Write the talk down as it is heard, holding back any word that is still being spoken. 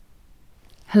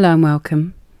Hello and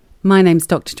welcome. My name's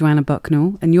Dr. Joanna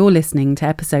Bucknell and you're listening to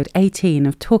episode 18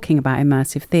 of Talking About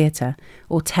Immersive Theatre,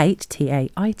 or TAIT,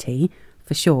 T-A-I-T,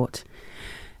 for short.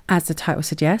 As the title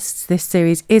suggests, this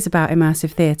series is about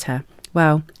immersive theatre.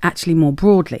 Well, actually more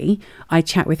broadly, I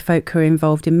chat with folk who are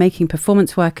involved in making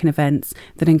performance work and events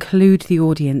that include the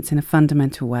audience in a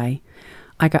fundamental way.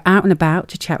 I go out and about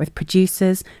to chat with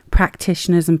producers,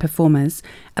 practitioners and performers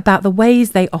about the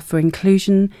ways they offer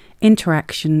inclusion,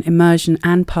 interaction, immersion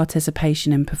and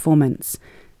participation in performance.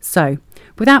 So,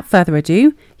 without further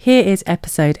ado, here is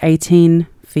episode 18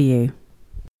 for you.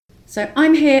 So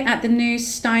I'm here at the new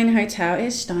Stein Hotel. It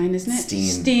is Stein, isn't it?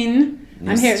 Steen.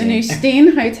 I'm here at the new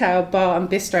Steen Hotel Bar and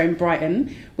Bistro in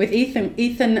Brighton with Ethan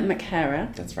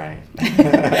McHara. That's right.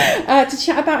 To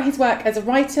chat about his work as a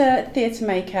writer, theatre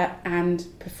maker and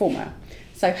performer.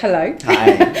 So hello.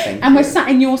 Hi, thank And you. we're sat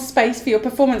in your space for your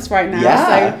performance right now.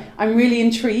 Yeah. So I'm really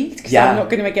intrigued because I'm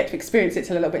not going to get to experience it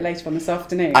till a little bit later on this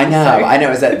afternoon. I know.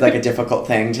 Is that like a difficult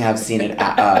thing to have seen it?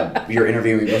 You're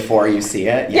interviewing me before you see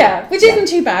it. Yeah, which isn't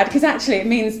too bad because actually it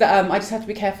means that I just have to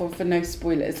be careful for no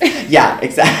spoilers. Yeah,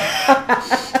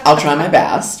 exactly. I'll try my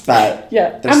best, but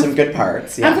there's some good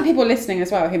parts. Yeah. And for people listening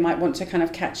as well who might want to kind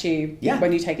of catch you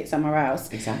when you take it somewhere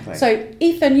else. Exactly. So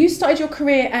Ethan, you started your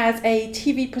career as a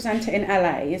TV presenter in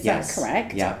LA, is that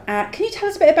correct? Yeah. Can you tell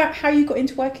us a bit about how you got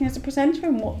into working as a presenter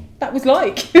and what that was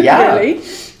like? Yeah. Really?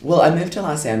 Well, I moved to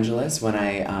Los Angeles when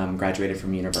I graduated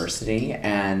from university,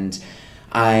 and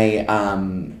I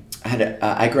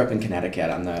I grew up in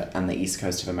Connecticut on the East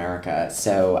Coast of America,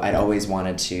 so I'd always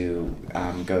wanted to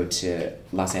go to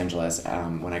Los Angeles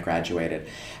when I graduated,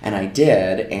 and I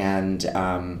did, and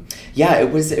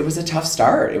it was a tough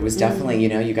start. It was definitely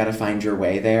you got to find your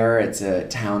way there. It's a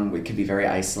town it can be very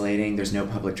isolating. There's no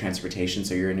public transportation,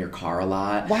 so you're in your car a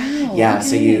lot. Wow. Yeah, okay.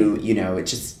 so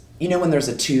it's just when there's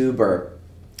a tube or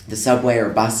the subway or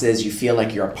buses, you feel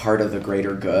like you're a part of the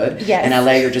greater good. Yes. In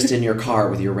LA, you're just in your car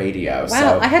with your radio. Wow,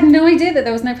 So. I had no idea that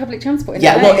there was no public transport in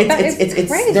LA. Yeah, well, it's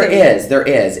crazy. There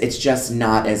is. It's just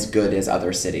not as good as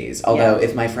other cities. Although,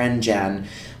 if my friend Jen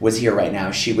was here right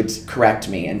now, she would correct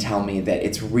me and tell me that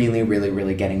it's really, really,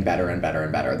 really getting better and better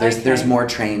and better. There's more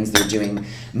trains. They're doing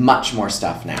much more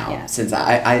stuff now. Yeah. Since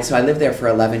I lived there for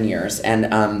 11 years,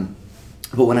 and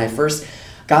but when I first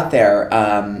got there,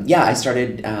 I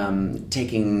started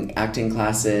taking acting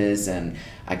classes, and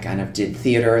I kind of did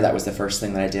theater. That was the first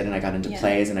thing that I did, and I got into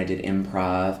plays, and I did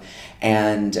improv.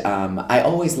 And I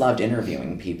always loved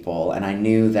interviewing people, and I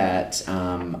knew that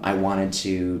I wanted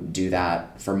to do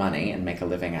that for money and make a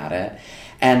living at it.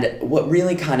 And what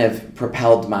really kind of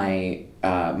propelled my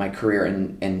my career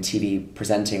in TV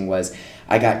presenting was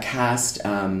I got cast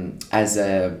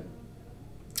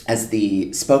as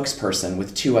the spokesperson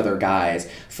with two other guys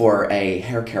for a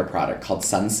hair care product called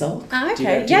Sunsilk. Ah, Do you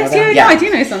okay. know Yes, that? I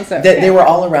do know Sunsilk. They were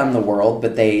all around the world,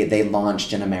 but they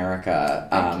launched in America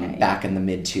back in the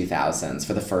mid-2000s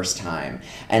for the first time.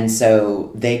 And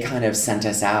so they kind of sent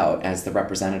us out as the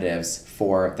representatives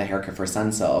for the hair care for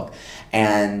Sunsilk.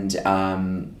 And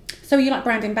so you like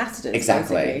brand ambassadors?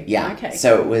 exactly, basically. yeah. Okay.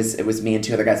 So it was me and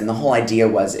two other guys, and the whole idea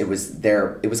was it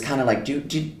was kind of like,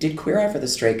 did Queer Eye for the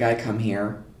Straight Guy come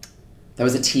here? That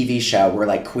was a TV show where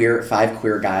like five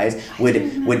queer guys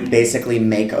would basically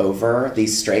make over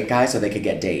these straight guys so they could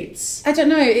get dates. I don't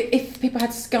know. If people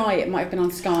had Sky, it might have been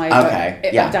on Sky. Okay,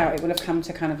 but I doubt it would have come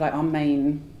to kind of like our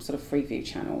main sort of Freeview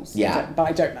channels. Yeah. But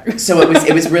I don't know. So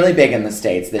it was really big in the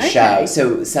States, this Okay. show.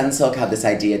 So Sunsilk had this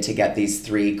idea to get these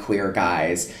three queer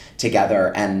guys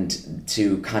together and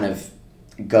to kind of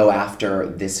go after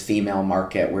this female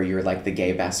market where you're like the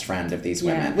gay best friend of these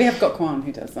women. We have Got Kwan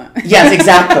who does that. Yes,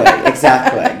 exactly.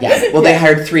 Yeah. Well, they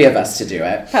hired three of us to do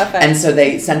it. Perfect. And so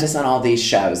they sent us on all these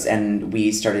shows, and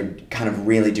we started kind of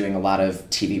really doing a lot of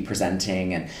TV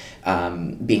presenting and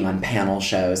being on panel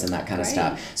shows and that kind of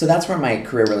stuff. So that's where my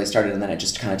career really started, and then it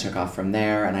just kind of took off from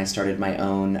there, and I started my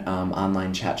own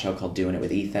online chat show called Doing It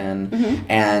with Ethan,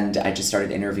 and I just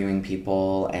started interviewing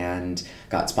people and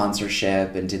got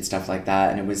sponsorship and did stuff like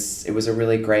that, and it was a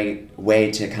really great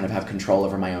way to kind of have control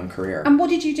over my own career. And what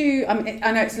did you do?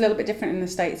 I know it's a little bit different in the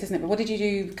States, isn't it? But what did you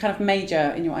do kind of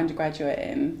major in your undergraduate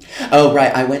in? Oh,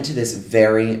 right. I went to this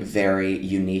very, very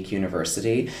unique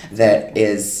university that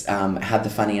had the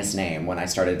funniest name when I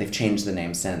started. They've changed the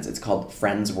name since. It's called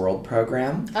Friends World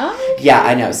Program. Oh, okay. Yeah,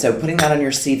 I know. So putting that on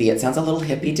your CV, it sounds a little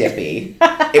hippy-dippy.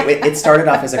 It started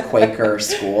off as a Quaker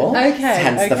school.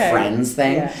 Hence the Friends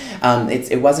thing. Yeah.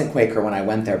 It wasn't Quaker when I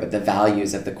went there, but the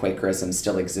values of the Quakerism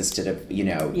still existed of,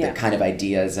 the kind of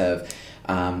ideas of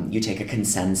you take a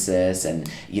consensus, and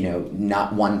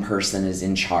not one person is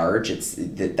in charge. It's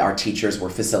that our teachers were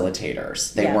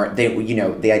facilitators. They weren't.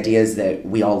 The idea is that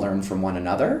we all learn from one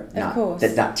another.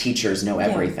 Not teachers know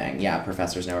everything.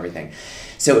 Professors know everything.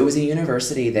 So it was a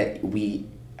university that we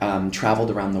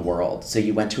traveled around the world. So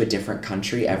you went to a different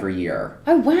country every year.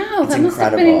 Oh, wow. That must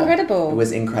have been incredible. It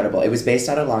was incredible. It was based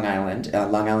out of Long Island.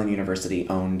 Long Island University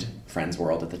owned Friends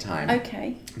World at the time.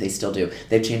 Okay. They still do.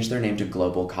 They've changed their name to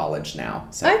Global College now.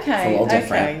 So it's a little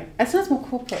different. Okay. It sounds more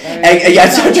corporate though.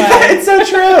 It's so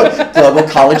true. Global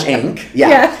College Inc.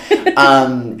 Yeah.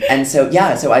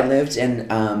 So I lived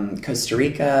in Costa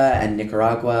Rica and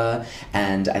Nicaragua,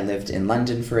 and I lived in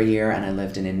London for a year, and I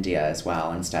lived in India as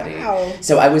well and studied. Wow.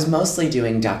 So I was mostly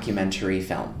doing documentary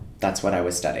film. That's what I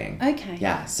was studying. Okay.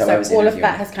 Yeah. So I was all of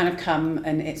that has kind of come,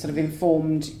 and it sort of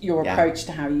informed your approach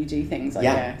to how you do things, I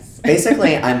guess.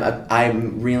 Basically,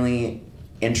 I'm really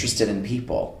interested in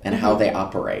people and how they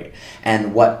operate,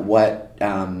 and what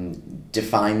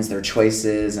defines their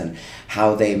choices and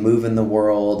how they move in the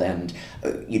world. And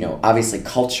obviously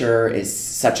culture is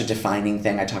such a defining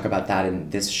thing. I talk about that in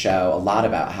this show a lot,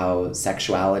 about how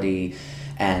sexuality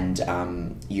and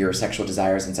your sexual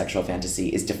desires and sexual fantasy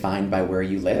is defined by where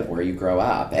you live, where you grow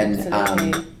up. And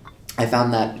I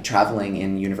found that traveling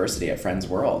in university at Friends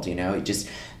World, just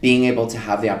being able to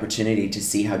have the opportunity to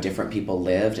see how different people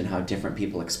lived and how different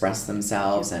people express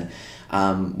themselves, and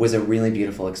was a really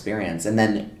beautiful experience. And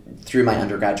then through my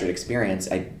undergraduate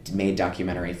experience, I made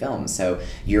documentary films. So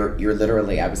you're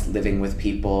literally, I was living with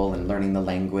people and learning the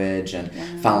language and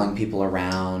following people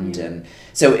around. And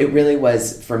so it really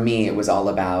was, for me, it was all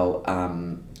about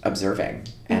observing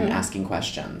and asking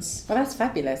questions. Well, that's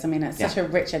fabulous. I mean, it's such a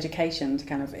rich education to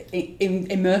kind of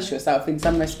immerse yourself in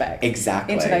some respect.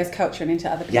 Exactly. Into those culture and into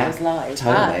other people's lives.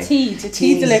 Totally.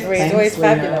 Tea delivery is always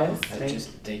fabulous.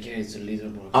 Just take it, it's a little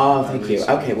more. Oh, thank you.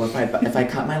 Okay, well, if I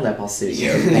cut my lip, I'll sue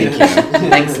you. Thank you.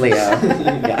 Thanks, Leo.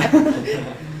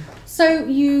 Yeah. So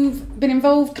you've been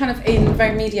involved kind of in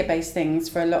very media-based things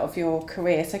for a lot of your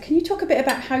career. So can you talk a bit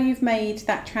about how you've made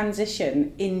that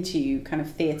transition into kind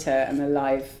of theatre and the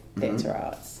live theatre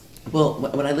arts? Well,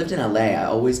 when I lived in LA, I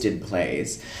always did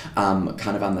plays,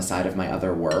 kind of on the side of my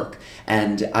other work.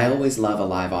 And I always love a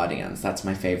live audience. That's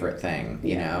my favorite thing,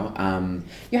 you know.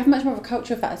 You have much more of a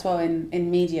culture of that as well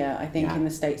in media, I think, in the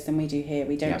States than we do here.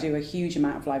 We don't do a huge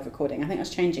amount of live recording. I think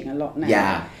that's changing a lot now.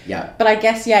 Yeah. But I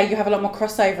guess, you have a lot more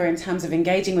crossover in terms of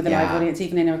engaging with the live audience,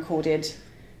 even in a recorded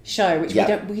show, which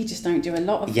we just don't do a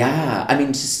lot of. I mean,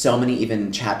 just so many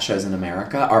even chat shows in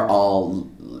America are all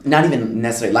not even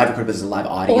necessarily live recorded, but there's a live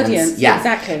audience.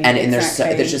 Exactly. And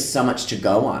there's just so much to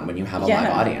go on when you have a live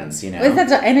audience, you know. Well,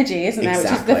 that's that energy, isn't there?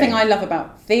 Which is the thing I love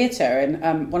about theatre,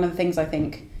 and one of the things I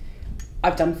think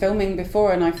I've done filming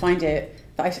before, and I find it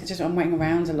that I'm waiting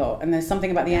around a lot, and there's something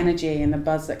about the energy and the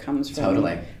buzz that comes from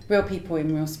real people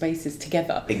in real spaces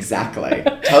together. Exactly.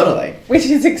 Totally. Which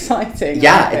is exciting.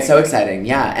 Yeah, it's so exciting.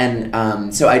 Yeah,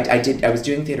 and so I was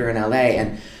doing theater in LA,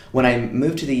 and when I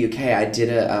moved to the UK, I did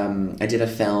a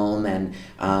film, and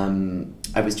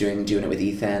I was doing it with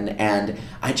Ethan, and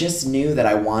I just knew that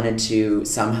I wanted to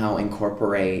somehow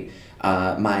incorporate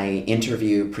my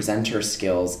interview presenter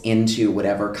skills into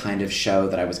whatever kind of show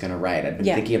that I was going to write. I'd been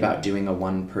thinking about doing a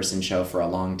one-person show for a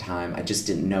long time. I just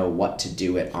didn't know what to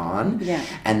do it on. Yeah.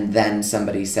 And then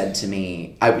somebody said to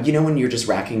me, when you're just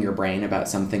racking your brain about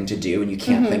something to do and you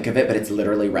can't think of it, but it's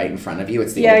literally right in front of you.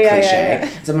 It's the old cliche.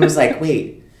 Yeah. Someone was like,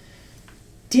 wait,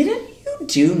 didn't you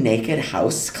do naked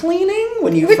house cleaning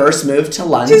when you first moved to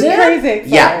London? Just crazy.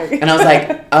 Yeah. And I was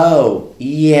like, oh,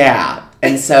 yeah.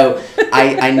 And so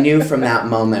I knew from that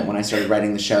moment when I started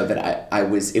writing the show that it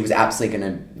was absolutely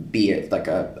going to be like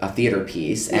a theater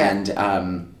piece, and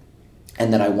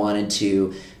that I wanted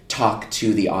to talk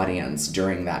to the audience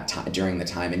during the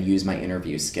time and use my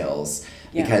interview skills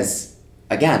because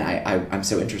again I'm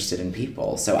so interested in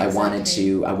people, so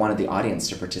exactly. I wanted the audience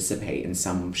to participate in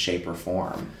some shape or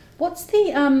form. What's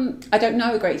the, I don't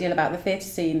know a great deal about the theatre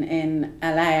scene in LA.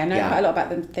 I know quite a lot about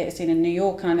the theatre scene in New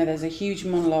York, and I know there's a huge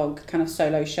monologue kind of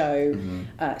solo show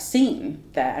scene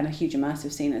there, and a huge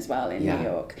immersive scene as well in New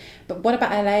York. But what about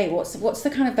LA? What's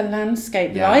the kind of the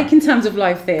landscape like in terms of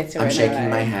live theatre in LA? I'm shaking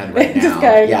my head right now. Just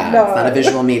going, no. It's not a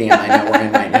visual medium, I know we're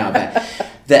in right now, but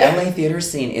the LA theater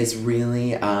scene is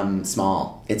really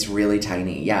small. It's really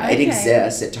tiny. Yeah, okay. It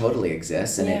exists. It totally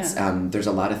exists. And it's there's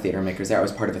a lot of theater makers there. I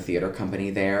was part of a theater company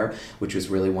there, which was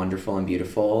really wonderful and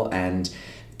beautiful. And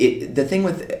the thing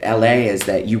with LA is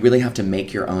that you really have to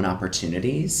make your own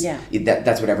opportunities. Yeah.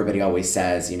 That's what everybody always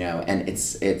says, you know. And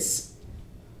it's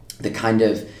the kind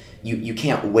of you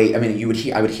can't wait. I mean,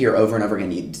 I would hear over and over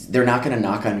again, they're not going to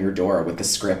knock on your door with the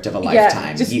script of a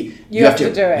lifetime. You have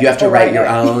to do it. You have to write your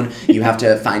own. You have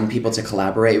to find people to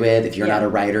collaborate with. If you're not a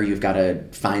writer, you've got to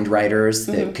find writers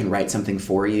that can write something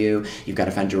for you. You've got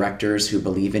to find directors who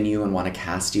believe in you and want to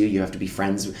cast you. You have to be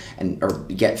friends or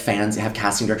get fans, have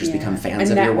casting directors become fans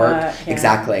of your work. Yeah.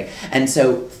 Exactly. And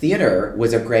so theater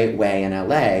was a great way in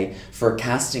LA for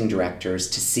casting directors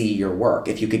to see your work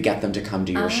if you could get them to come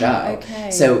to your show.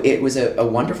 Okay. So it was a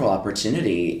wonderful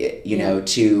opportunity,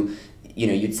 to,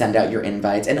 you'd send out your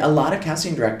invites, and a lot of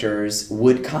casting directors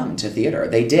would come to theater.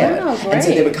 They did. Wow, great. And so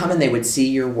they would come and they would see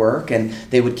your work, and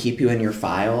they would keep you in your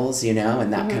files, and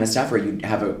that kind of stuff, or you'd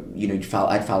have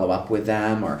I'd follow up with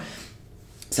them, or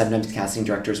sometimes casting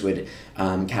directors would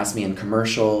cast me in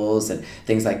commercials and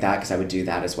things like that, because I would do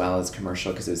that as well as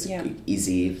commercial, because it was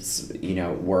easy,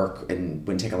 work, and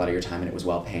wouldn't take a lot of your time, and it was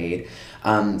well paid.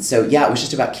 So it was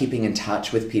just about keeping in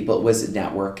touch with people. It was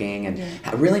networking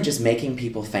and really just making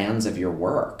people fans of your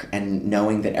work and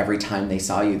knowing that every time they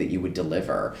saw you that you would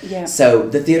deliver. Yeah. So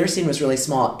the theater scene was really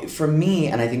small. For me,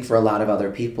 and I think for a lot of other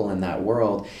people in that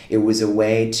world, it was a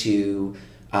way to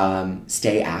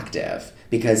stay active,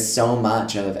 because so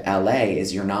much of LA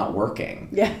is you're not working.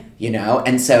 Yeah.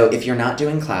 And so if you're not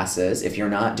doing classes, if you're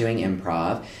not doing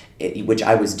improv, which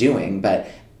I was doing, but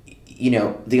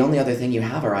the only other thing you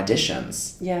have are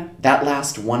auditions. Yeah. That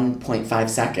last 1.5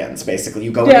 seconds, basically.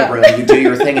 You go in the room, you do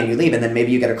your thing, and you leave, and then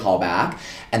maybe you get a call back,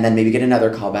 and then maybe you get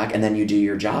another call back, and then you do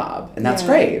your job. And that's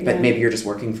great, but maybe you're just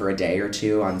working for a day or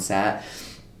two on set.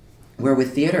 Where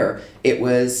with theater,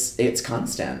 it's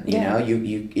constant.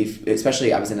 If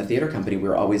especially I was in a theater company, we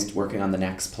were always working on the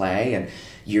next play, and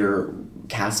you're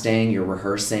casting, you're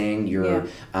rehearsing, you're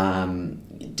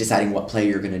deciding what play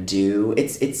you're going to do.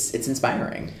 It's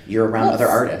inspiring. You're around other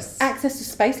artists. Access to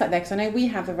space like that, because I know we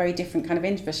have a very different kind of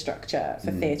infrastructure for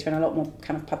theatre and a lot more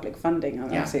kind of public funding.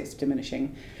 Obviously, it's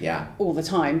diminishing all the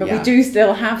time, but we do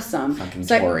still have some. Fucking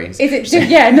Tories. Is it?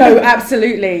 Yeah, no,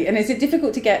 absolutely. And is it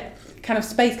difficult to get kind of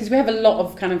space, because we have a lot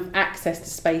of kind of access to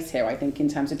space here, I think, in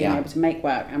terms of being able to make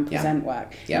work and present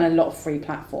work, and a lot of free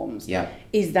platforms.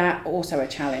 Is that also a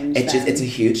challenge? It's a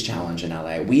huge challenge in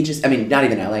LA. Not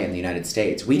even LA, in the United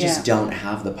States, we just don't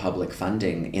have the public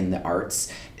funding in the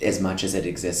arts as much as it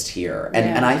exists here,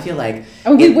 and I feel like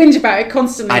we whinge about it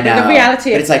constantly. I know, but the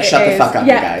reality, but it's like shut the fuck up,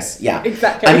 you guys. Yeah,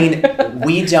 exactly. I mean,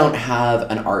 we don't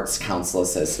have an arts council.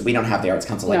 We don't have the arts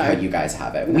council like how you guys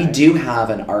have it. No. We do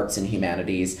have an arts and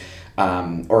humanities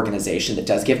organization that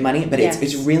does give money, but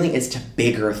it's really is to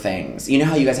bigger things. You know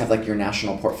how you guys have like your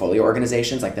national portfolio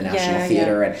organizations, like the National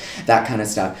Theater and that kind of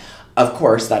stuff. Of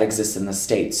course, that exists in the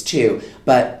States too,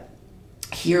 but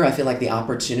here I feel like the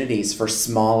opportunities for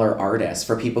smaller artists,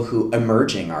 for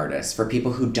emerging artists, for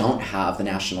people who don't have the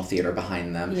National Theater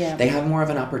behind them, they have more of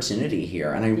an opportunity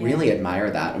here, and I really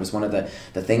admire that. It was one of the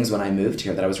things when I moved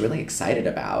here that I was really excited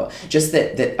about. Just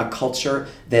that a culture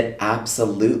that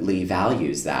absolutely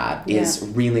values that is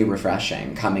really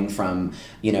refreshing, coming from,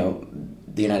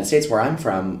 the United States, where I'm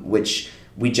from, which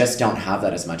we just don't have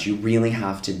that as much. You really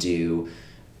have to do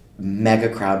mega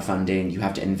crowdfunding. You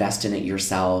have to invest in it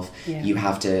yourself. You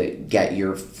have to get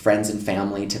your friends and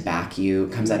family to back you.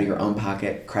 It comes out of your own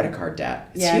pocket. Credit card debt.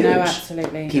 It's huge. No,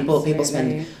 absolutely. People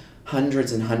spend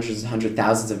hundreds and hundreds and hundred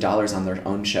thousands of dollars on their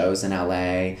own shows in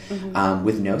LA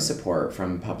with no support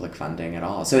from public funding at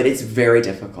all. So it's very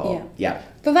difficult.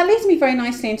 But that leads me very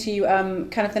nicely into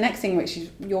kind of the next thing, which is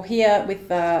you're here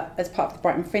with as part of the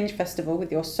Brighton Fringe Festival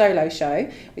with your solo show,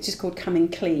 which is called Coming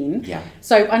Clean.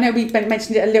 So I know we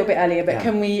mentioned it a little bit earlier, but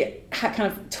can we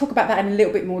kind of talk about that in a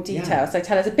little bit more detail? So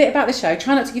tell us a bit about the show.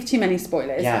 Try not to give too many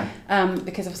spoilers,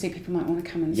 because obviously people might want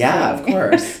to come and see. Of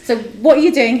course. So what are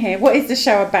you doing here? What is the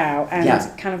show about?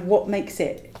 And kind of what makes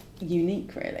it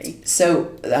unique, really? So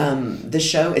the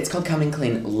show, it's called Coming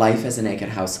Clean, Life as a Naked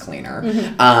House Cleaner.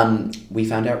 We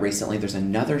found out recently there's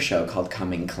another show called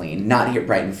Coming Clean, not here at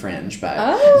Brighton Fringe, but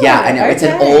I know. It's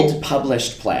an old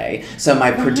published play. So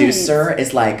my producer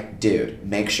is like, dude,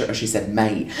 make sure, she said,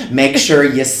 mate, make sure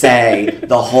you say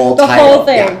the whole title. Whole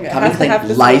thing. Coming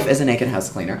Clean, Life as a Naked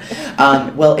House Cleaner.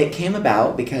 Well, it came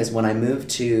about because when I moved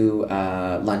to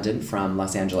London from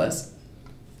Los Angeles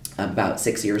about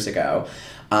 6 years ago,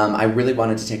 I really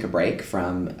wanted to take a break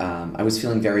from, I was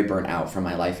feeling very burnt out from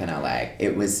my life in LA.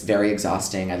 It was very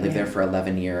exhausting. I lived there for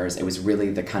 11 years. It was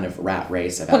really the kind of rat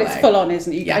race of LA. Well, it's full on,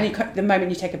 isn't it? And the moment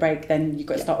you take a break, then you've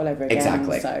got to start all over again.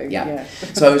 Exactly. So,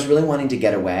 So I was really wanting to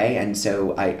get away. And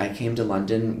so I came to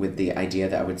London with the idea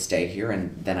that I would stay here.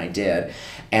 And then I did.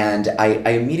 And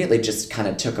I immediately just kind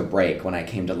of took a break when I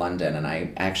came to London. And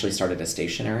I actually started a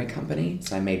stationery company.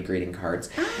 So I made greeting cards.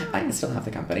 I still have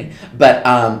the company. actually. But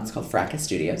it's called Fracas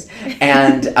Studios.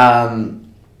 And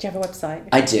do you have a website?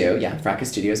 I do, yeah,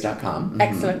 fracasstudios.com.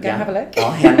 Excellent, go have a look.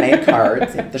 All handmade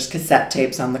cards. There's cassette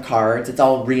tapes on the cards. It's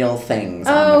all real things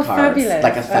on the cards. Fabulous.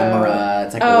 Like ephemera.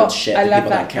 It's like old shit that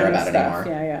people don't care about stuff.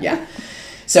 anymore. Yeah.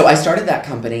 So I started that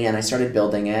company and I started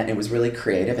building it. It was really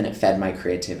creative and it fed my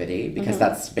creativity because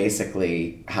that's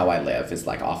basically how I live, is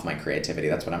like off my creativity.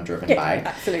 That's what I'm driven by.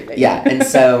 Absolutely. Yeah. And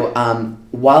so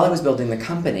while I was building the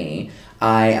company,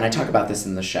 I talk about this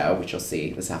in the show, which you'll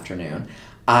see this afternoon,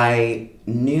 I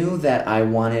knew that I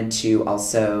wanted to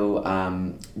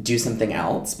also do something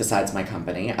else besides my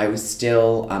company. I was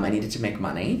still, I needed to make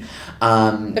money.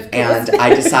 And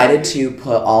I decided to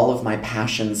put all of my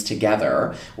passions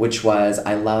together, which was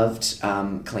I loved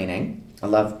cleaning. I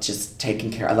love just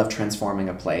taking care. I love transforming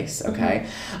a place, okay?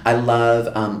 I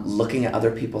love looking at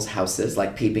other people's houses,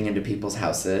 like peeping into people's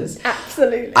houses.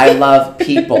 Absolutely. I love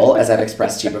people, as I've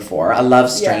expressed to you before. I love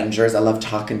strangers. I love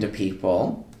talking to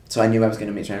people. So I knew I was going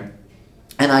to meet strangers.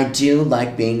 And I do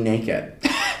like being naked.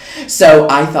 So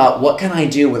I thought, what can I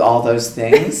do with all those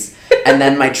things? And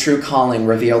then my true calling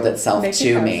revealed itself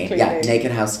to me. Cleaning. Yeah,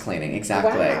 naked house cleaning,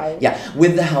 exactly. Wow. Yeah,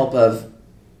 with the help of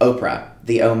Oprah,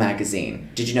 the O Magazine.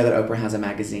 Did you know that Oprah has a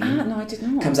magazine? No, I did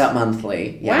not. Comes out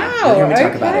monthly. Yeah. Wow, You'll hear me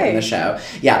talk about it okay. in the show.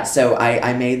 Yeah, so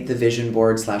I made the vision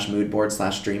board / mood board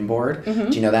 / dream board. Do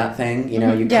you know that thing? You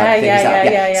know, you cut things out.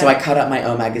 Yeah. So I cut up my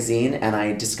O Magazine and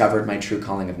I discovered my true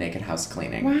calling of naked house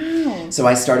cleaning. Wow. So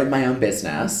I started my own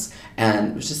business,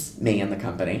 and it was just me and the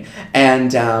company.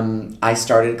 And I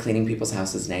started cleaning people's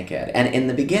houses naked. And in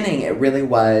the beginning, it really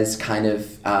was kind of,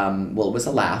 it was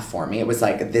a laugh for me. It was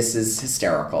like, this is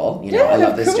hysterical. You know, I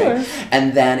love this job.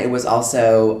 And then it was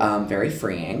also very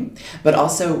freeing, but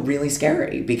also really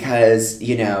scary because,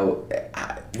 you know,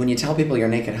 when you tell people you're a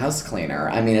naked house cleaner,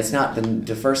 I mean, it's not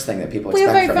the first thing that people expect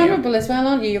from you. You're very vulnerable as well,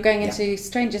 aren't you? You're going into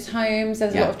strangers' homes.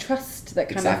 There's a lot of trust that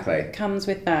kind of comes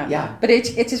with that. Yeah. But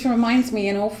it just reminds me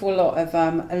an awful lot of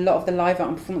a lot of the live art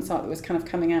and performance art that was kind of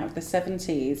coming out of the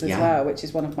 70s as well, which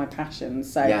is one of my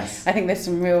passions. So I think there's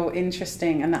some real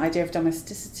interesting, and the idea of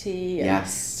domesticity. And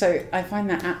so I find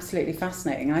that absolutely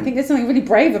fascinating. And I think there's something really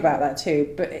brave about that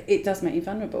too, but it does make you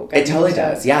vulnerable. It totally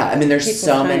does. Yeah. I mean, there's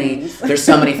so many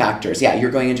factors. Yeah. You're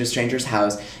going into a stranger's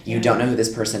house. You don't know who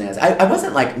this person is. I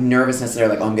wasn't like nervous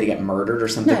necessarily, like, oh, I'm going to get murdered or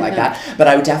something that. But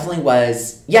I definitely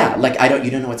was, like,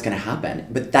 you don't know what's going to happen.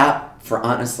 But that,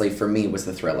 for me, was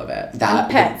the thrill of it. That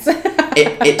pets.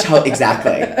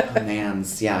 Exactly. Oh,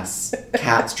 yes.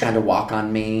 Cats trying to walk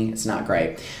on me. It's not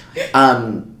great.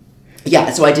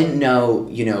 So I didn't know,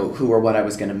 who or what I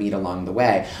was going to meet along the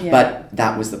way. But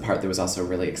that was the part that was also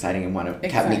really exciting and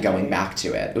kept me going back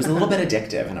to it. It was a little bit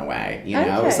addictive in a way,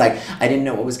 It was like, I didn't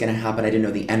know what was going to happen. I didn't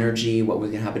know the energy, what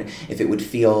was going to happen, if it would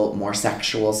feel more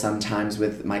sexual sometimes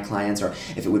with my clients, or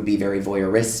if it would be very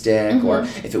voyeuristic, or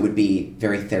if it would be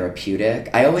very therapeutic.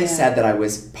 I always said that I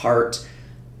was part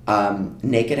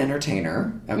naked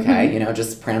entertainer, okay,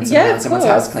 just prancing around someone's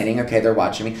house cleaning, okay, they're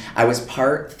watching me. I was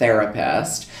part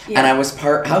therapist, and I was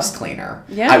part house cleaner.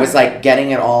 I was like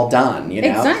getting it all done,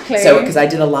 Exactly. So, because I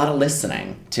did a lot of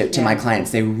listening to my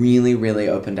clients. They really, really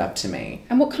opened up to me.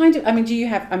 And what kind of, do you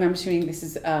have, I'm assuming this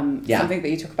is something that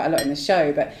you talk about a lot in the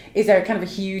show, but is there kind of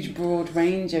a huge, broad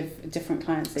range of different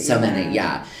clients that you have? So many,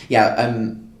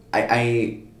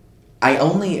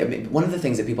 one of the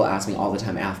things that people ask me all the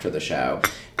time after the show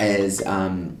is,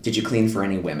 did you clean for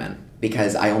any women?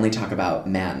 Because I only talk about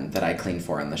men that I clean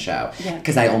for in the show.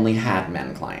 Because I only had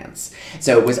men clients.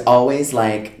 So it was always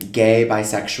like gay,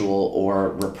 bisexual, or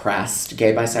repressed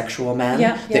gay, bisexual men.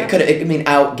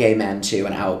 Out gay men too,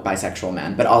 and out bisexual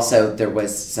men. But also there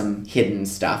was some hidden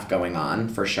stuff going on,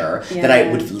 for sure, that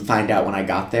I would find out when I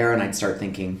got there, and I'd start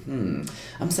thinking,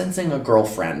 I'm sensing a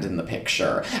girlfriend in the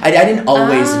picture. I didn't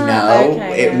always know.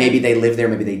 Maybe they lived there,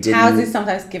 maybe they didn't. Houses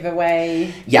sometimes give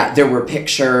away. Yeah, there were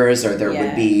pictures, or there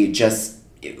would be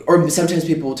or sometimes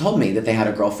people told me that they had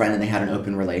a girlfriend and they had an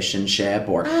open relationship,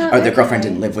 or their girlfriend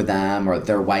didn't live with them, or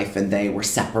their wife and they were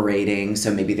separating,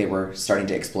 so maybe they were starting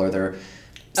to explore their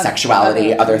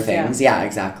sexuality, other things. Yeah,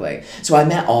 exactly. So I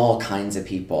met all kinds of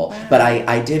people. Wow. But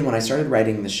I did, when I started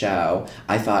writing the show,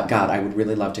 I thought, God, I would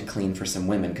really love to clean for some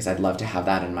women, because I'd love to have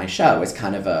that in my show as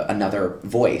kind of another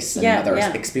voice, another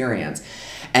experience.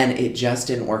 And it just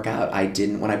didn't work out.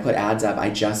 When I put ads up, I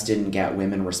just didn't get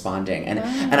women responding. And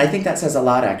I think that says a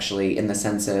lot, actually, in the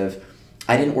sense of,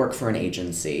 I didn't work for an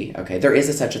agency. Okay, there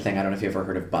is such a thing. I don't know if you've ever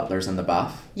heard of Butlers and the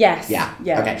Buff. Yes. Yeah.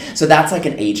 Okay, so that's like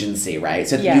an agency, right?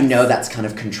 So that's kind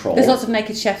of controlled. There's lots of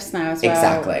naked chefs now as well.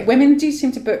 Exactly. Women do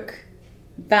seem to book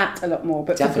that a lot more,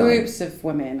 but Definitely. for groups of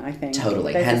women, I think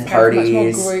Totally. there's Hen this kind of much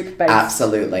parties. more group-based.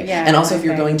 Absolutely. Yeah, and also, if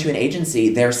you're okay. going to an agency,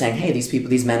 they're saying, hey,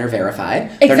 these men are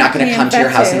verified. They're not going Exactly, to come to your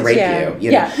house and and rape vetted,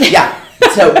 you. You know? yeah.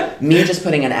 Yeah. So me just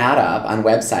putting an ad up on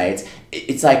websites,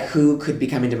 it's like, who could be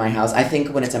coming to my house? I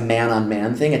think when it's a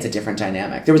man-on-man thing, it's a different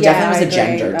dynamic. There was Yeah, definitely I a agree.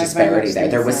 gender I very disparity much there.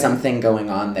 think There was so. something going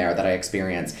on there that I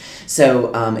experienced.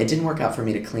 So it didn't work out for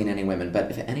me to clean any women,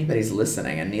 but if anybody's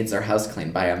listening and needs their house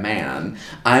cleaned by a man,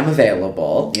 I'm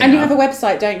available. And you know. have a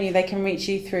website, don't you? They can reach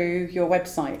you through your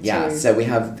website Yeah, too. so we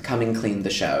have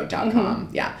comingcleantheshow.com,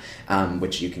 Mm-hmm. yeah,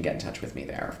 which you can get in touch with me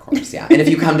there, of course, yeah. And if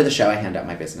you come to the show, I hand out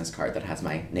my business card that has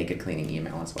my naked cleaning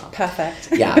email as well.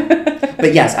 Perfect. Yeah.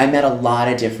 But yes, I met a lot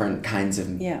of different kinds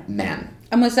of Yeah. men.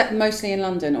 And was that mostly in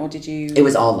London, or did you? It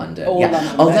was all London. All yeah.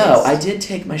 London Although based. I did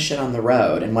take my shit on the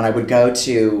road, and when I would go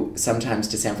to sometimes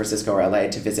to San Francisco or LA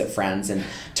to visit friends and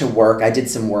to work, I did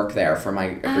some work there for my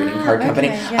greeting card company.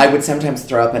 okay, yeah. I would sometimes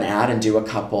throw up an ad and do a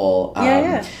couple.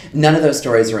 Yeah. None of those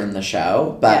stories are in the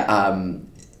show, but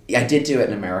Yeah. I did do it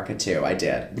in America too. I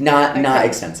did not Okay.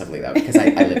 extensively though, because I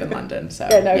live in London. So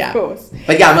Yeah, no, of course.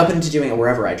 But yeah, I'm open to doing it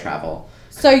wherever I travel.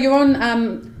 So you're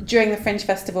on during the Fringe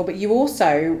Festival, but you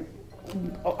also.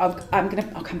 I'll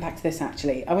come back to this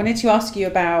actually. I wanted to ask you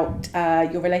about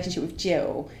your relationship with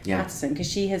Jill Patterson, because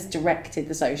she has directed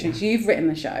the socials. You've written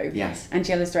the show, Yes. and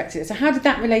Jill has directed it. So how did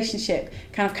that relationship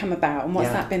kind of come about, and what's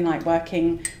Yeah. that been like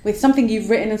working with something you've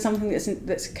written and something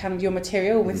that's kind of your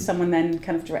material with someone then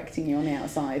kind of directing you on the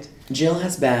outside? Jill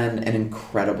has been an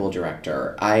incredible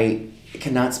director. I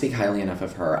cannot speak highly enough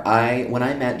of her. When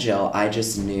I met Jill, I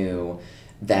just knew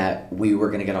that we were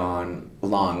going to get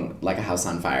along like a house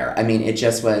on fire. I mean, it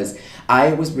just was,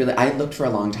 I looked for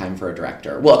a long time for a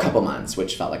director. Well, a couple months,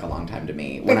 which felt like a long time to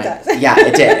me. Yeah,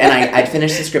 it did. And I'd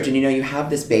finished the script, and you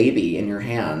have this baby in your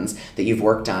hands that you've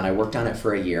worked on. I worked on it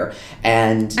for a year.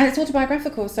 And it's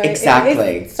autobiographical, so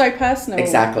Exactly. it's so personal.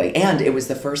 Exactly. And it was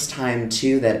the first time,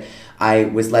 too, that I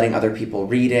was letting other people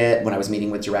read it when I was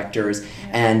meeting with directors.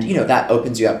 And, that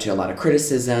opens you up to a lot of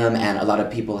criticism, and a lot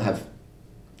of people have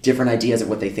different ideas of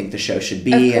what they think the show should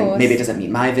be, and maybe it doesn't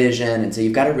meet my vision. And so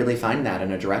you've got to really find that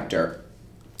in a director.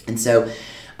 And so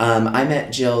I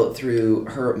met Jill through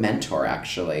her mentor,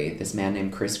 actually, this man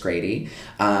named Chris Grady.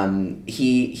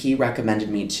 He recommended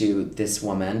me to this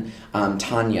woman,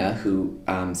 Tanya, who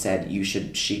said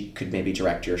she could maybe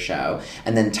direct your show.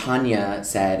 And then Tanya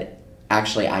said,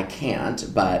 actually, I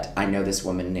can't, but I know this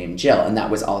woman named Jill. And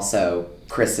that was also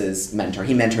Chris's mentor.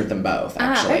 He mentored them both,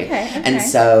 actually. Okay. And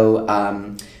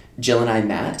so Jill and I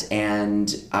met,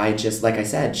 and I just, like I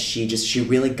said, she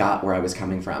really got where I was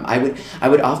coming from. I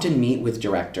would often meet with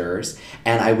directors,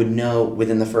 and I would know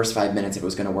within the first 5 minutes if it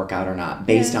was going to work out or not,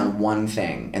 based on one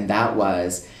thing, and that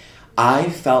was, I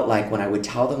felt like when I would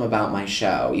tell them about my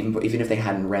show, even if they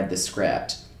hadn't read the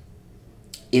script,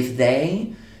 if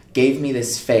they gave me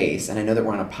this face, and I know that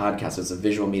we're on a podcast, so it's a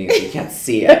visual meeting, so you can't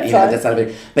see it, that's not a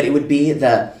big, but it would be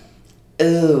the,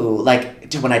 ooh, like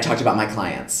when I talked about my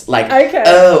clients, like,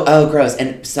 oh, gross.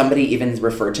 And somebody even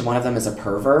referred to one of them as a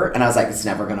pervert, and I was like, it's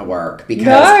never going to work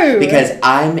because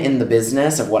I'm in the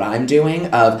business of what I'm doing,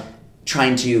 of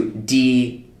trying to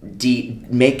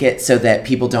make it so that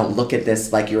people don't look at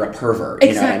this like you're a pervert.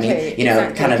 You know what I mean?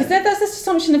 Exactly. Kind of. Because there's this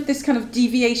assumption of this kind of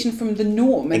deviation from the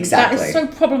norm, and that is so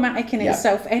problematic in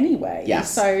itself anyway.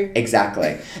 Yes. So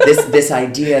exactly. This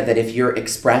idea that if you're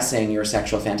expressing your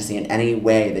sexual fantasy in any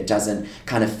way that doesn't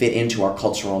kind of fit into our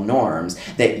cultural norms,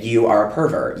 that you are a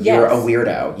pervert, you're a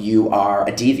weirdo, you are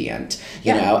a deviant.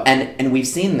 You know, and we've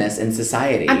seen this in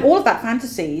society. And all of that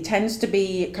fantasy tends to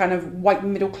be kind of white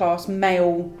middle class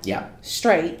male,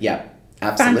 straight. Yeah,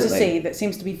 absolutely. Fantasy that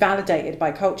seems to be validated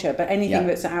by culture, but anything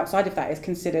that's outside of that is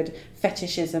considered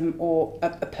fetishism or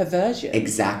a perversion.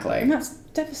 Exactly. And that's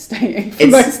devastating for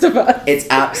most of us. It's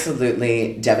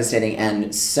absolutely devastating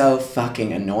and so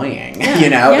fucking annoying.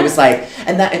 It was like,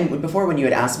 and before when you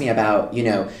had asked me about,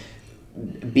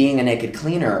 being a naked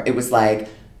cleaner, it was like,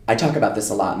 I talk about this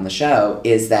a lot in the show,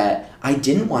 is that I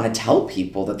didn't want to tell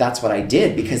people that that's what I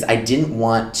did, because I didn't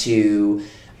want to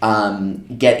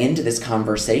get into this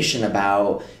conversation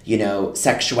about,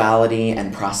 sexuality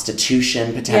and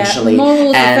prostitution potentially.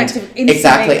 Morals, and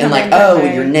exactly. And like,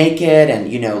 you're naked,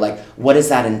 and, like, what does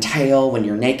that entail when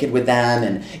you're naked with them?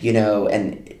 And,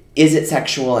 and is it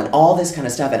sexual and all this kind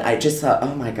of stuff. And I just thought,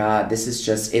 oh my God, this is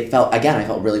just, I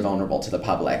felt really vulnerable to the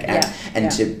public and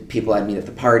to people I'd meet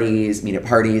at parties,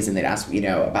 and they'd ask,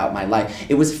 about my life.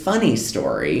 It was a funny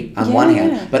story on one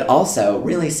hand, but also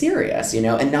really serious,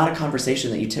 and not a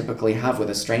conversation that you typically have with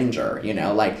a stranger,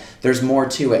 like there's more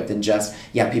to it than just,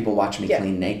 people watch me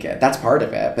clean naked. That's part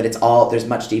of it, but there's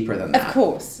much deeper than that. Of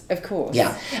course.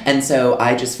 Yeah. And so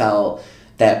I just felt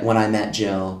that when I met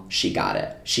Jill, she got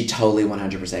it. She totally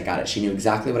 100% got it. She knew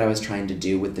exactly what I was trying to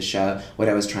do with the show, what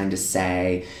I was trying to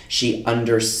say. She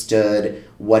understood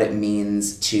what it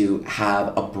means to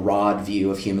have a broad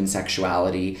view of human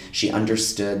sexuality. She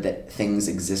understood that things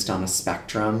exist on a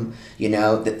spectrum,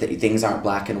 that things aren't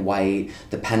black and white.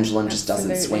 The pendulum just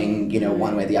doesn't swing,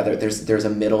 one way or the other. There's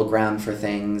a middle ground for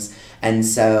things. And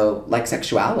so, like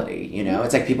sexuality,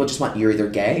 it's like people just want, you're either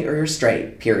gay or you're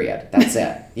straight, period. That's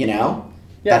it,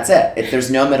 That's it. There's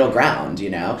no middle ground,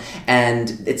 and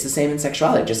it's the same in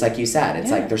sexuality, just like you said. It's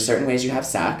like there's certain ways you have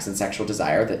sex and sexual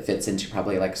desire that fits into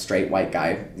probably like straight white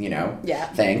guy,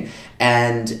 thing,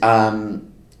 and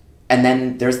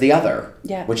then there's the other,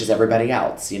 which is everybody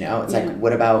else. It's like,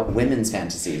 what about women's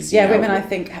fantasies? Women I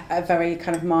think are very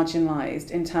kind of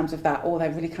marginalised in terms of that, or they're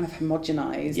really kind of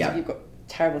homogenised. Yeah. You've got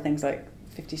terrible things like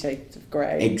 50 Shades of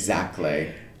Grey.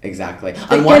 Exactly. They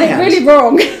On one get hand, it really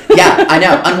wrong. Yeah, I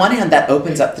know. On one hand, that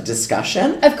opens up the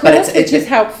discussion. Of course, which is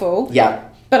helpful. Yeah.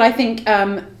 But I think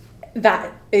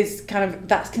that is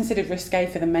that's considered risque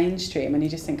for the mainstream, and you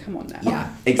just think, come on now.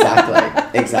 Yeah,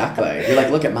 exactly. You're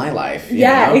like, look at my life. You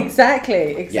know?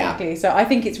 Exactly. Yeah. So I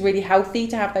think it's really healthy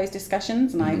to have those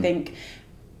discussions, and I think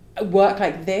work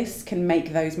like this can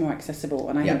make those more accessible,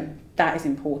 and I think that is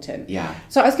important. Yeah.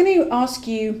 So I was going to ask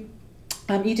you,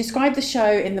 you described the show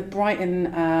in the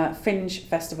Brighton Fringe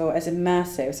Festival as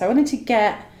immersive. So I wanted to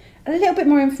get a little bit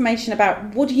more information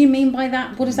about what do you mean by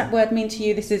that? What does that word mean to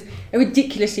you? This is a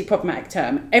ridiculously problematic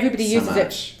term. Everybody uses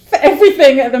it for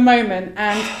everything at the moment,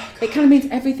 and it kind of means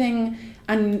everything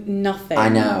and nothing. I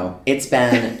know. It's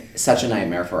been such a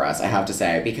nightmare for us, I have to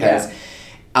say, because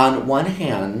on one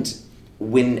hand,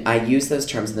 when I used those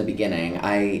terms in the beginning,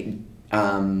 I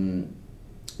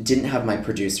didn't have my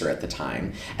producer at the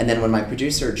time. And then when my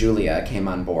producer, Julia, came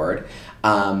on board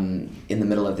in the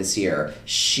middle of this year,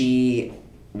 she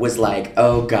was like,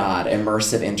 oh God,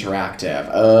 immersive interactive.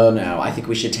 Oh no, I think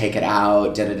we should take it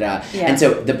out, Yeah. And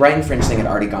so the Brighton Fringe thing had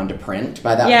already gone to print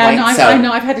by that point. I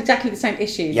know, I've had exactly the same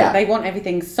issues. Yeah. They want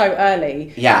everything so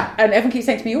early. Yeah. And everyone keeps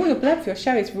saying to me, your blurb for your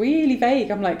show is really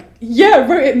vague. I'm like, I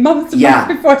wrote it months and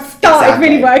months before I started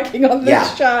really working on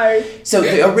this show. So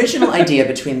the original idea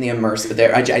between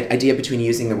idea between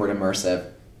using the word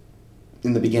immersive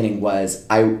in the beginning was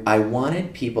I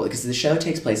wanted people, because the show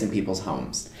takes place in people's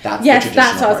homes. That's what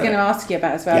I was going to ask you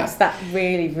about as well. Because that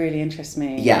really, really interests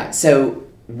me. Yeah. So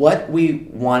what we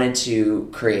wanted to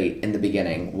create in the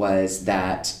beginning was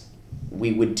that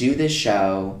we would do this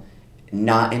show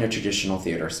not in a traditional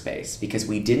theater space, because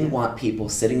we didn't want people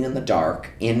sitting in the dark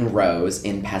in rows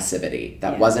in passivity.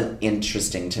 That wasn't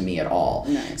interesting to me at all.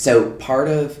 No. So part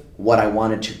of what I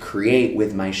wanted to create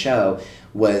with my show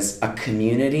was a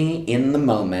community in the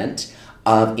moment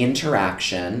of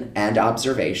interaction and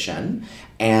observation,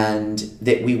 and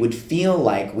that we would feel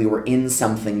like we were in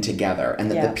something together, and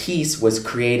that the piece was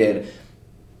created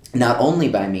not only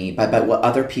by me, but by what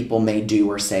other people may do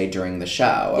or say during the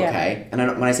show, okay? And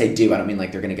when I say do, I don't mean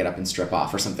like they're going to get up and strip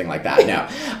off or something like that, no.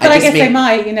 But I guess they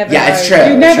might, you never know. Yeah, it's true.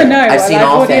 You never know. I've seen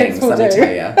all things, let me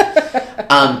tell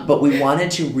you. But we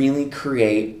wanted to really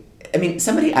create,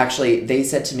 somebody actually, they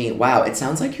said to me, wow, it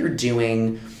sounds like you're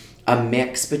doing a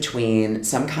mix between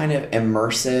some kind of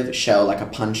immersive show, like a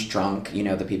Punch Drunk,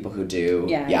 the people who do,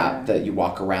 that you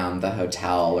walk around the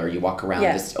hotel or you walk around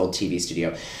this old TV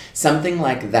studio. Something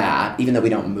like that, even though we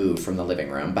don't move from the living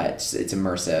room, but it's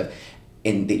immersive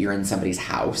in that you're in somebody's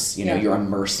house, you're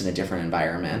immersed in a different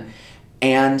environment,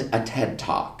 and a TED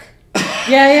Talk.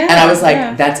 And I was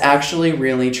like, that's actually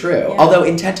really true. Although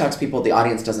in TED Talks, the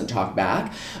audience doesn't talk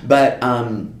back, but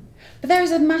there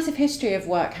is a massive history of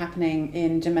work happening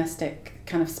in domestic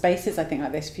kind of spaces, I think,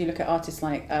 like this. If you look at artists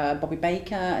like Bobby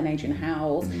Baker and Adrian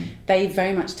Howells, they've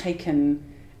very much taken,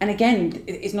 and again,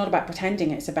 it's not about pretending,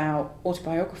 it's about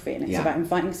autobiography, and it's about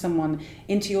inviting someone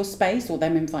into your space, or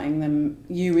them inviting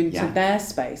you into their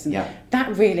space. And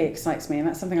that really excites me, and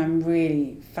that's something I'm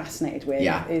really fascinated with,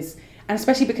 and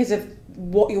especially because of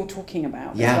what you're talking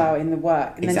about as well in the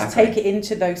work. And then to take it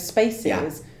into those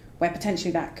spaces where potentially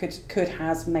that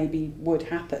would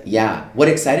happen. Yeah. What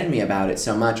excited me about it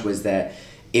so much was that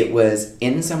it was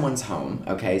in someone's home,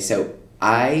 okay? So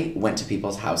I went to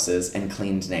people's houses and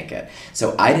cleaned naked.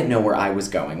 So I didn't know where I was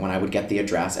going when I would get the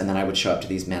address, and then I would show up to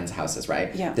these men's houses,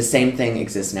 right? Yeah. The same thing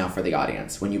exists now for the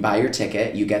audience. When you buy your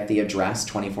ticket, you get the address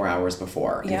 24 hours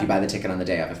before. And Yeah. if you buy the ticket on the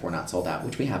day of, if we're not sold out,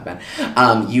 which we have been,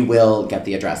 you will get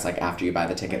the address like after you buy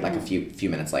the ticket, like a few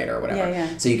minutes later or whatever. Yeah.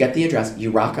 So you get the address, you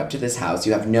rock up to this house,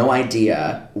 you have no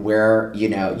idea where,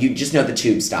 you just know the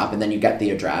tube stop, and then you get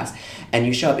the address, and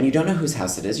you show up, and you don't know whose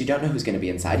house it is, you don't know who's going to be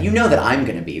inside. You know that I'm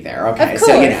going to be there, okay? Of So,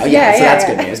 course. so that's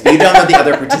good news. But you don't know the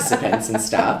other participants and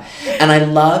stuff. And I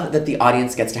love that the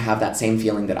audience gets to have that same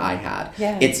feeling that I had.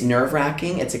 Yeah. It's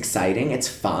nerve-wracking, it's exciting, it's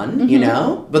fun,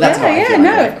 But that's how I Yeah, feel.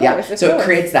 no, anyway. of course, of So course. it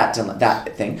creates that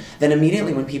thing. Then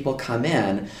immediately when people come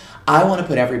in, I want to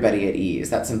put everybody at ease.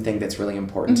 That's something that's really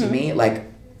important to me. Like,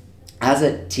 as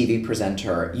a TV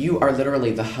presenter, you are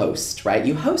literally the host, right?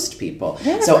 You host people.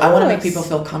 Yeah, so of I want to make course. people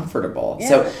feel comfortable. Yeah.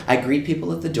 So I greet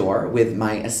people at the door with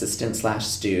my assistant /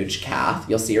 stooge, Kath.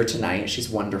 You'll see her tonight. She's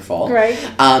wonderful. Great.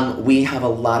 We have a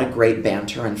lot of great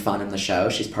banter and fun in the show.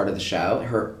 She's part of the show.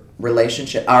 Her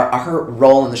relationship, her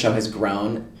role in the show has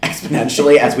grown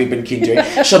exponentially as we've been keep doing.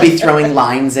 She'll be throwing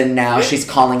lines in now. She's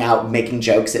calling out, making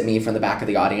jokes at me from the back of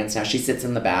the audience now. She sits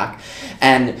in the back.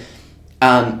 And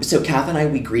so Kath and I,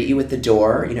 we greet you at the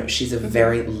door. She's a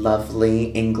very lovely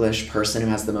English person who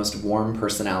has the most warm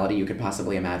personality you could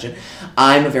possibly imagine.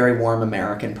 I'm a very warm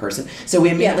American person. So we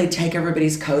immediately take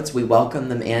everybody's coats. We welcome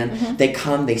them in. They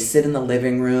come, they sit in the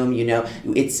living room.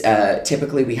 It's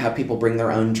typically we have people bring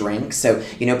their own drinks. So,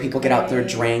 people get out their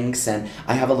drinks, and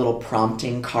I have a little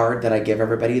prompting card that I give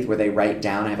everybody where they write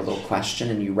down. I have a little question,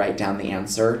 and you write down the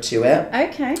answer to it.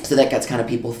 Okay. So that gets kind of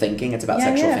people thinking. It's about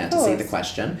sexual of fantasy, the course.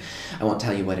 question. I won't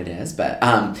tell you what it is, but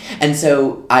and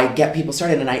so I get people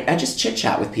started, and I just chit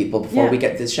chat with people before we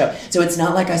get this show. So it's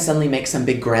not like I suddenly make some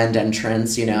big grand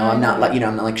entrance. I'm not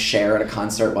like Cher at a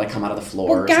concert where I come out of the floor.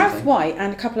 Well, or Gareth something. White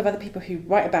and a couple of other people who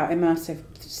write about immersive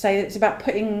say that it's about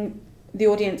putting the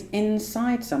audience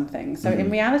inside something. So in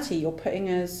reality, you're putting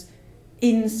us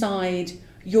inside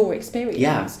your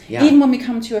experience. Yeah. Even when we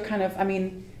come to a kind of,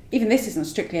 even this isn't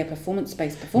strictly a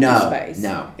performance-based space.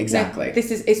 No, exactly.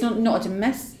 It's not a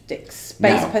domestic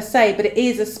space per se, but it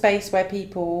is a space where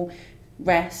people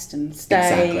rest and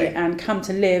stay and come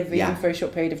to live even for a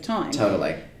short period of time.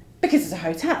 Totally. Because it's a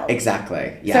hotel.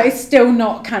 Exactly. Yeah. So it's still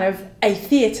not kind of a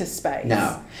theatre space.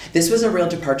 No. This was a real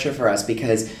departure for us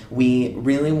because we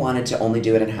really wanted to only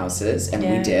do it in houses, and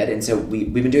we did. And so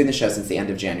we've been doing the show since the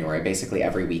end of January, basically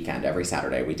every weekend, every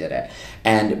Saturday we did it.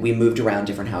 And we moved around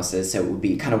different houses, so it would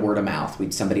be kind of word of mouth.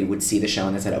 Somebody would see the show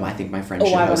and they said, I think my friend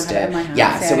should host it. At my house.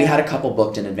 Yeah, so we had a couple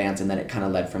booked in advance, and then it kind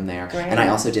of led from there. Great. And I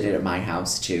also did it at my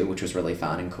house too, which was really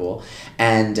fun and cool.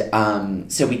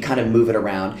 And so we kind of move it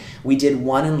around. We did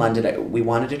one in London. We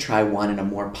wanted to try one in a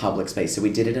more public space, so we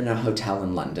did it in a hotel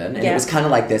in London. And it was kind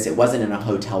of like this. It wasn't in a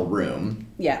hotel room.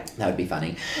 Yeah. That would be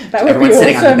funny. That would Everyone's be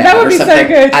sitting awesome. on the bed That would or be something. so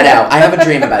good. I know. I have a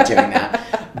dream about doing that.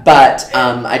 But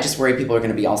I just worry people are going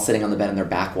to be all sitting on the bed and their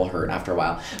back will hurt after a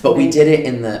while. But we did it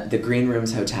in the Green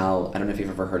Rooms Hotel. I don't know if you've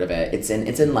ever heard of it. It's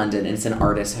in London, and it's an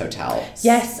artist hotel.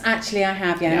 Yes, actually I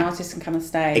have. Yeah, an artist can come and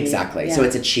stay. Exactly. Yeah. So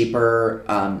it's a cheaper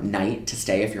night to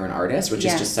stay if you're an artist, which is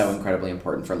Yes. just so incredibly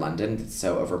important for London. It's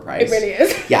so overpriced. It really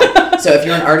is. Yeah. So if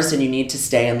you're an artist and you need to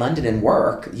stay in London and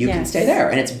work, you can Yes. stay there.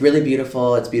 And it's really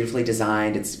beautiful. It's beautifully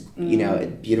designed. It's,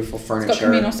 beautiful furniture. It's got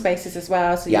communal spaces as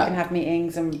well, so you can have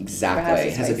meetings and Exactly. rehearsal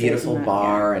It has a spaces beautiful and that,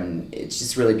 bar, and it's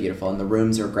just really beautiful. And the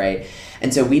rooms are great.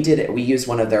 And so we used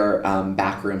one of their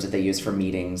back rooms that they use for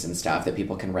meetings and stuff that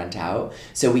people can rent out.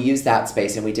 So we used that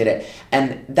space and we did it.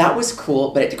 And that was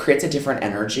cool, but it creates a different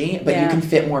energy, but you can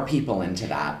fit more people into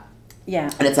that. Yeah.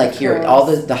 And it's like of here, course. all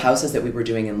the houses that we were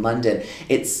doing in London,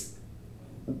 it's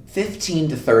 15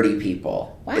 to 30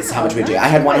 people. Wow, is how much we do. that's I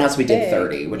had one quite house we did big.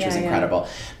 30, which Yeah, was yeah. incredible.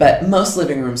 But most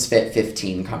living rooms fit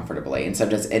 15 comfortably, and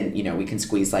sometimes, we can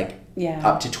squeeze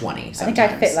up to 20. Sometimes.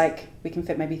 I think we can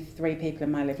fit maybe 3 people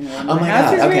in my living room. Oh my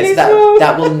house god! is Okay, really so small.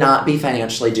 that will not be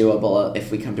financially doable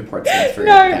if we come to Portsmouth for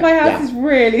No, my house is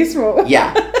really small.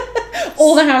 Yeah.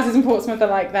 All the houses in Portsmouth are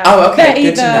like that. Oh, okay.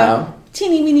 They're Good to either know.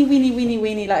 teeny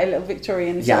weeny, like little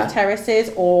Victorian sort of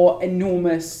terraces, or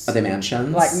enormous. Are they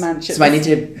mansions? Like mansions. So I need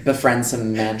to befriend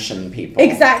some mansion people.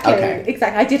 Exactly. Okay.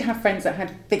 Exactly. I did have friends that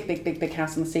had big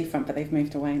house on the seafront, but they've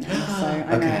moved away now. So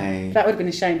I Okay. know that would have been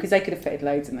a shame because they could have fitted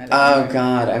loads in there. Oh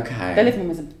god. Okay. Their living room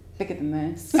was bigger than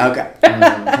this. Okay.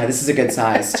 Okay. This is a good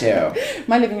size too.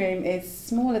 My living room is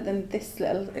smaller than this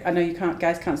little. I know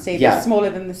guys can't see, but Yeah. it's smaller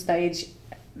than the stage.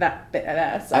 That bit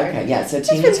there. So. Okay. Yeah. So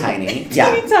teeny tiny.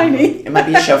 Yeah. Teeny tiny. It might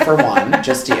be a show for one,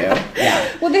 just you. Yeah.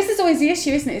 Well, this is always the issue,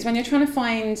 isn't it? Is when you're trying to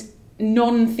find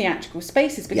non-theatrical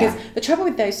spaces, because Yeah. the trouble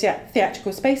with those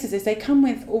theatrical spaces is they come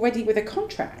already with a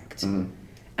contract,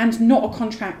 and not a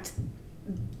contract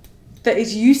that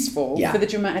is useful for the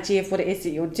dramaturgy of what it is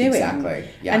that you're doing. Exactly.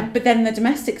 Yeah. But then the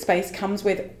domestic space comes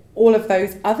with all of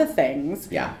those other things,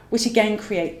 which again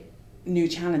create new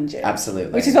challenges.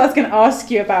 Absolutely. Which is what I was going to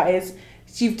ask you about, is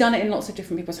so you've done it in lots of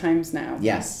different people's homes now.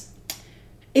 Yes.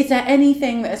 Is there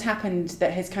anything that has happened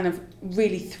that has kind of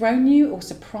really thrown you or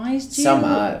surprised you? So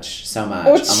much.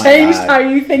 Or changed how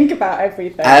you think about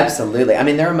everything? Absolutely. I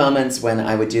mean, there are moments when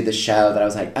I would do the show that I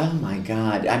was like, oh my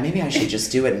God, maybe I should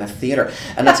just do it in a theater.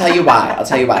 And I'll tell you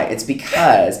why. It's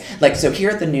because, like, so here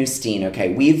at the New Steen,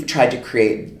 okay, we've tried to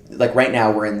create, like right now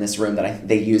we're in this room that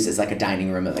they use as like a dining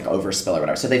room, like overspill or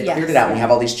whatever. So they've cleared it out and we have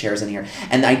all these chairs in here.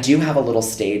 And I do have a little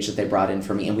stage that they brought in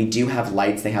for me, and we do have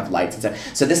lights. They have lights and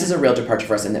stuff. So this is a real departure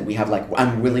for us, in that we have like,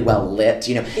 I'm really well lit,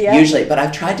 usually, but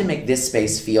I've tried to make this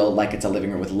space feel like it's a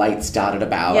living room with lights dotted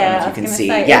about. I don't know if you can see.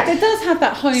 It does have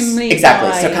that homely exactly.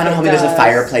 vibe. So kind of homely. There's a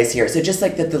fireplace here. So just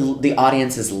like that, the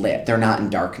audience is lit. They're not in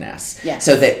darkness. Yes.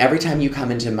 So that every time you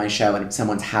come into my show in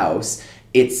someone's house,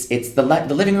 it's the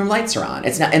living room lights are on.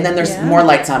 It's not, and then there's more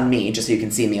lights on me just so you can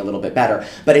see me a little bit better.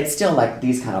 But it's still like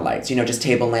these kind of lights, just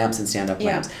table lamps and stand-up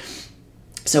lamps.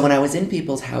 So when I was in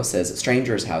people's houses,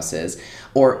 strangers' houses,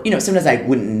 or, sometimes I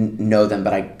wouldn't know them,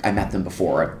 but I met them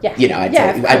before.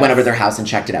 I went over to their house and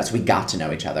checked it out, so we got to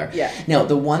know each other. Yeah. Now,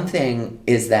 the one thing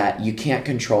is that you can't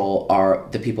control are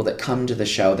the people that come to the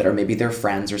show that are maybe their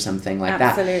friends or something like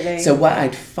that. Absolutely. So what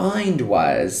I'd find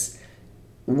was,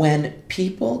 when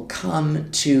people come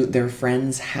to their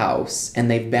friend's house and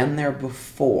they've been there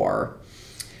before,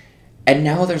 and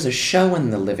now there's a show in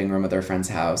the living room of their friend's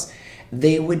house,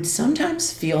 they would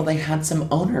sometimes feel they had some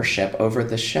ownership over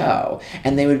the show,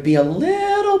 and they would be a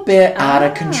little bit out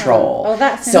of control. Oh,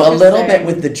 that's so a little bit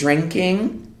with the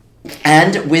drinking,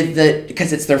 and with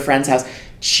because it's their friend's house,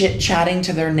 chit-chatting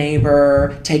to their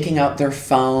neighbor, taking out their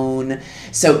phone.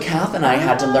 So Kath and I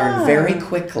had to learn very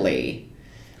quickly.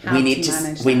 We need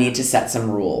to set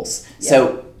some rules. Yeah.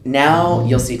 So now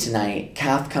you'll see tonight,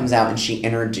 Kath comes out and she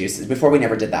introduces, before we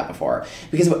never did that before,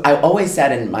 because I always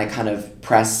said in my kind of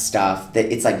press stuff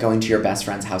that it's like going to your best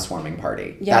friend's housewarming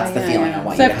party. That's the feeling I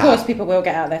want you to have. So of course people will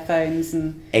get out their phones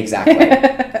and... Exactly.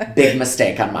 Big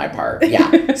mistake on my part.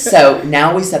 Yeah. So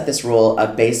now we set this rule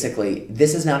of basically,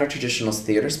 this is not a traditional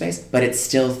theater space, but it's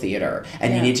still theater.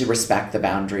 And you need to respect the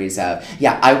boundaries of,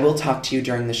 I will talk to you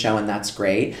during the show and that's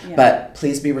great, but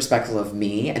please be respectful of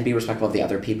me and be respectful of the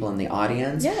other people in the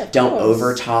audience. Don't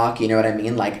over talk, you know what I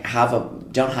mean? Like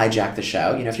don't hijack the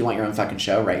show. If you want your own fucking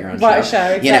show, write your own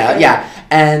show. Exactly.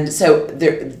 And so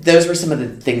those were some of the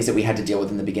things that we had to deal with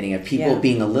in the beginning, of people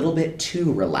being a little bit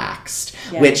too relaxed,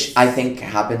 which I think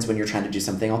happens when you're trying to do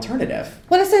something alternative.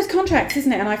 Well, it's those contracts,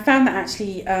 isn't it? And I found that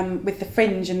actually with the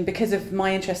Fringe, and because of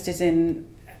my interest is in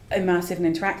immersive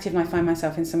and interactive, and I find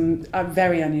myself in some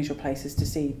very unusual places to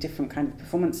see different kind of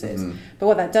performances. But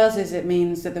what that does is it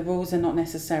means that the rules are not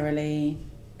necessarily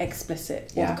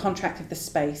explicit, or the contract of the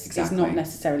space is not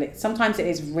necessarily. Sometimes it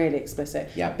is really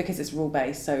explicit because it's rule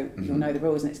based, so you'll know the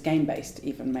rules, and it's game based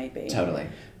even maybe. Totally.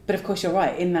 But of course you're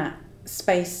right, in that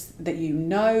space that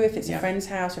if it's a friend's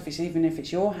house, or if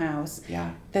it's your house,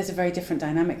 there's a very different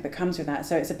dynamic that comes with that.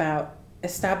 So it's about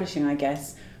establishing, I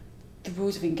guess, the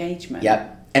rules of engagement.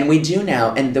 And we do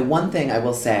now, and the one thing I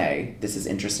will say, this is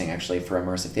interesting actually for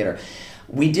immersive theater,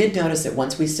 we did notice that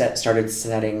once we started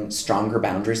setting stronger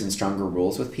boundaries and stronger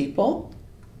rules with people,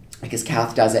 because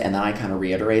Kath does it and then I kind of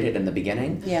reiterate it in the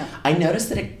beginning, I noticed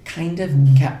that it kind of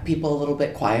kept people a little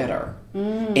bit quieter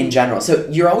in general. So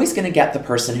you're always going to get the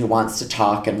person who wants to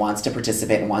talk and wants to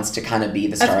participate and wants to kind of be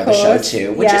the star of the show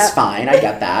too, which is fine. I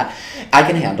get that. I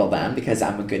can handle them because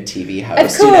I'm a good TV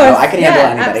host. Of course. I can handle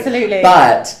anybody. Absolutely.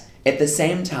 But at the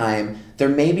same time, there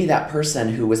may be that person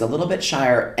who was a little bit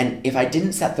shyer, and if I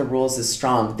didn't set the rules as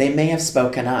strong, they may have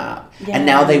spoken up. And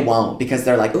now they won't, because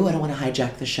they're like, oh, I don't want to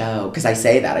hijack the show. Because I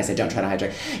say that. I say, don't try to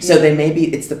hijack. So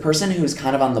it's the person who's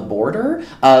kind of on the border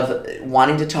of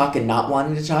wanting to talk and not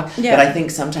wanting to talk. But I think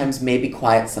sometimes maybe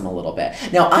quiets them a little bit.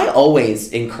 Now, I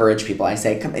always encourage people. I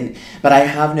say, come in. But I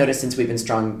have noticed since we've been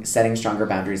setting stronger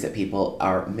boundaries that people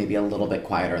are maybe a little bit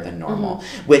quieter than normal,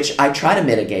 which I try to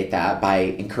mitigate that by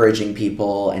encouraging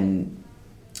people, and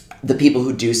the people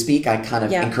who do speak, I kind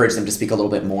of encourage them to speak a little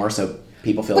bit more so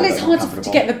people feel a little bit more comfortable. It's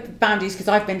hard to get the boundaries, because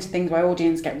I've been to things where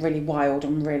audience get really wild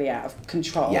and really out of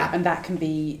control. And that can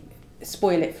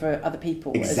spoil it for other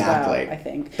people as well, I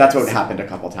think. That's what happened a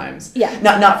couple times.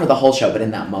 Not for the whole show, but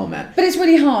in that moment. But it's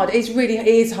really hard. It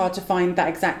is hard to find that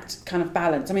exact kind of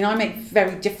balance. I mean, I make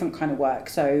very different kind of work,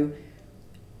 so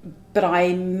but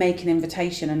I make an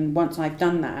invitation, and once I've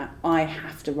done that, I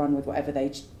have to run with whatever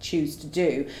they choose to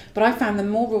do. But I found the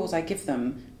more rules I give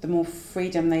them, the more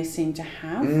freedom they seem to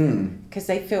have, because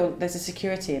they feel there's a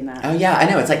security in that. Oh yeah, I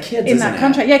know. It's like kids, in isn't that it?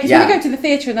 contract. Yeah, because when you go to the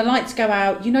theatre and the lights go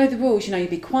out, you know the rules. You know, you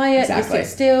be quiet, Exactly. you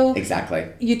sit still, Exactly.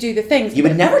 you do the things. You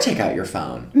would never take out your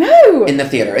phone. No. In the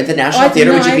theatre, at the National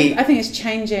Theatre, would you be? I think it's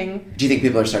changing. Do you think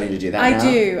people are starting to do that? I now?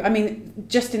 do. I mean,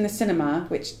 just in the cinema,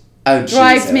 which Jesus.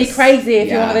 drives me crazy if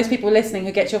you're one of Yeah. those people listening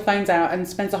who gets your phones out and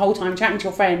spends the whole time chatting to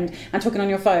your friend and talking on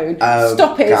your phone. Oh,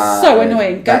 Stop it, God. it's so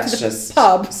annoying. Go That's to the just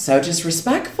pub. So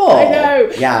disrespectful. I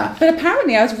know. Yeah. But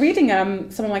apparently I was reading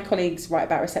some of my colleagues write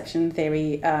about reception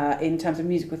theory in terms of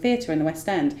musical theatre in the West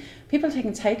End. People are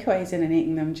taking takeaways in and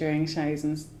eating them during shows.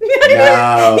 And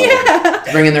No. Yeah.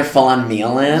 Bringing their full-on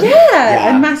meal in.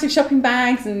 Yeah, and massive shopping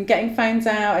bags and getting phones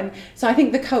out. And so I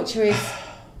think the culture is...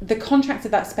 The contracts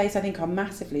of that space, I think, are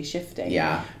massively shifting.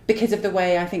 Yeah. Because of the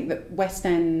way I think that West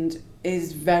End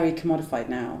is very commodified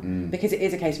now. Because it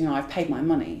is a case of, I've paid my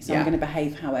money, so I'm going to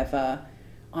behave however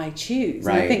I choose.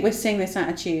 Right. And I think we're seeing this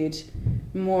attitude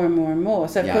more and more and more.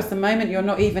 So, of course, the moment you're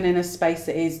not even in a space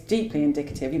that is deeply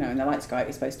indicative, and the lights go out,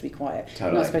 you're supposed to be quiet. Totally.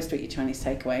 You're not supposed to eat your Chinese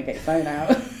takeaway and get your phone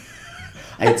out.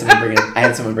 I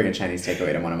had someone bring a Chinese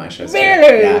takeaway to one of my shows.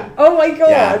 Really? Yeah. Oh my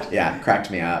God. Yeah, cracked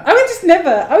me up. I would just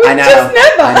never.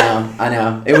 I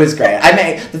know. It was great.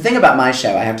 The thing about my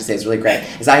show, I have to say, is really great,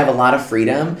 is I have a lot of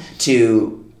freedom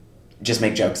to just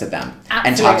make jokes at them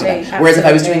and talk to them. Whereas if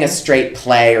I was doing a straight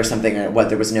play or something, or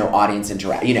there was no audience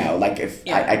interact, like if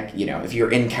if you're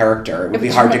in character, it would be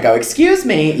hard to go, excuse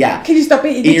me, can you stop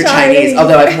eating your Chinese?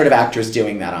 Although I've heard of actors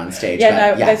doing that on stage.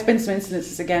 There's been some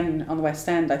incidences again on the West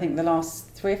End. I think the last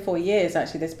 3 or 4 years,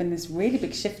 actually, there's been this really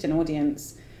big shift in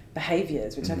audience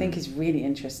behaviours, which I think is really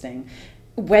interesting.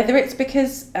 Whether it's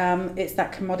because it's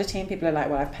that commodity and people are like,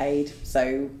 well, I've paid,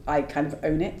 so I kind of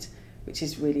own it, which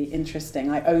is really interesting.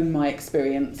 I own my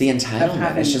experience. The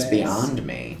entitlement is just beyond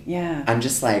me. Yeah. I'm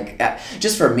just like,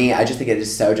 just for me, I just think it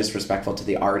is so disrespectful to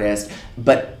the artist.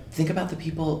 But think about the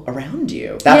people around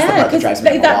you. That's the part that drives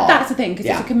me up the wall. That's the thing, because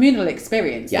it's a communal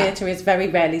experience. Yeah. Theatre is very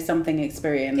rarely something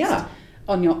experienced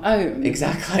on your own.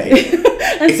 Exactly.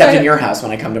 Except in your house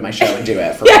when I come to my show and do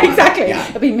it. Exactly. Yeah.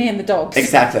 It'll be me and the dogs.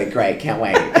 Exactly. Great. Can't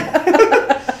wait.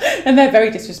 And they're very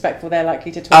disrespectful. They're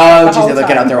likely to talk they're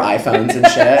looking at their iPhones and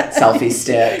shit. Selfie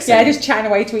sticks. Yeah, just chatting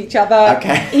away to each other.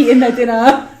 Okay. Eating their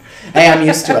dinner. Hey, I'm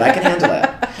used to it. I can handle it.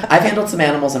 I've handled some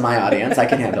animals in my audience. I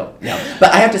can handle. No.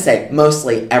 But I have to say,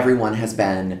 mostly everyone has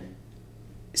been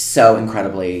so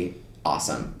incredibly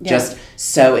awesome. Yeah. Just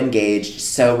so engaged,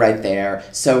 so right there,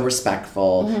 so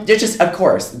respectful. They're just, of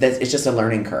course, it's just a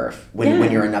learning curve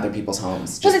when you're in other people's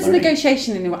homes. Well, it's learning. a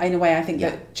negotiation in a way, I think,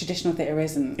 that traditional theatre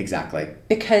isn't. Exactly.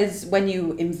 Because when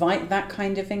you invite that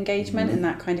kind of engagement and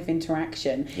that kind of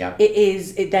interaction, Yep.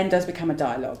 it then does become a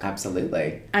dialogue.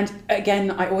 Absolutely. And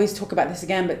again, I always talk about this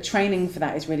again, but training for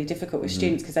that is really difficult with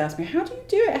students, because they ask me, how do you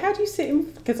do it? How do you sit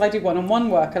in? Because I do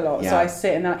one-on-one work a lot. So I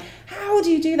sit and they're like, how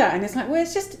do you do that? And it's like, well,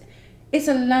 it's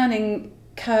a learning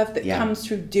curve that comes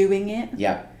through doing it.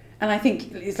 Yeah. And I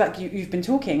think it's like you've been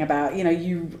talking about,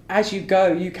 as you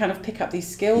go, you kind of pick up these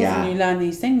skills and you learn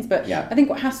these things. But I think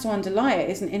what has to underlie it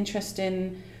is an interest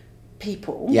in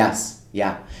people. Yes.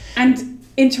 Yeah. And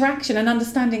interaction and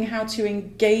understanding how to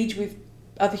engage with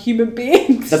other human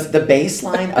beings. The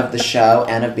baseline of the show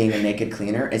and of being a naked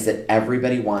cleaner is that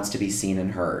everybody wants to be seen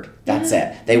and heard. That's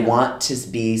it. They want to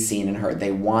be seen and heard.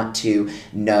 They want to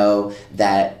know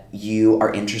that you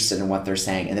are interested in what they're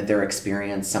saying and that their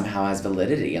experience somehow has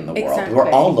validity in the world. We're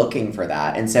all looking for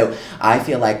that. And so I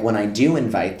feel like when I do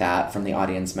invite that from the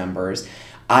audience members,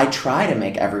 I try to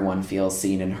make everyone feel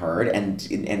seen and heard and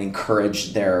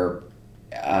encourage their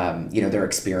their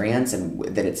experience and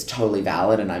that it's totally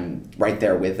valid and I'm right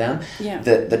there with them. Yeah.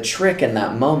 The trick in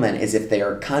that moment is if they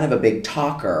are kind of a big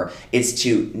talker, is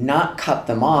to not cut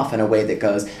them off in a way that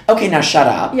goes, okay, now shut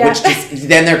up, which just,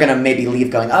 then they're going to maybe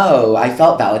leave going, oh, I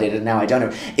felt validated, now I don't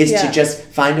know. Is to just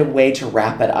find a way to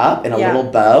wrap it up in a little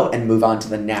bow and move on to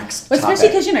the next topic. Especially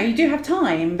because, you do have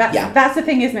time. That's the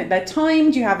thing, isn't it? They're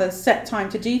timed, you have a set time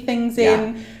to do things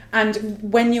in, and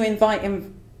when you invite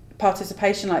in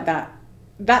participation like that,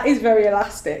 that is very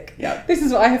elastic. Yeah. This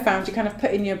is what I have found. You kind of put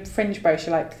in your fringe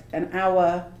brochure like an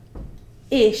hour-ish.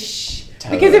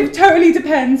 Totally. Because it totally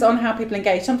depends on how people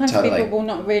engage. Sometimes Totally. people will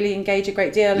not really engage a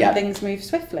great deal and things move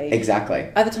swiftly.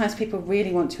 Exactly. Other times people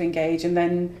really want to engage and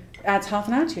then adds half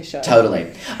an hour to your show.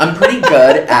 Totally. I'm pretty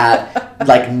good at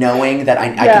like knowing that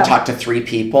I can talk to 3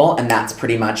 people, and that's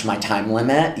pretty much my time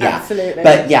limit. Yeah. Absolutely.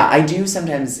 But yeah, I do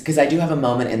sometimes, because I do have a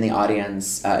moment in the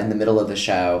audience in the middle of the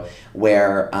show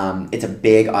where it's a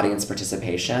big audience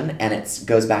participation, and it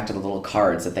goes back to the little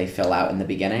cards that they fill out in the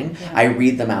beginning. Yeah. I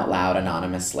read them out loud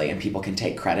anonymously, and people can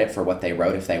take credit for what they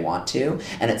wrote if they want to,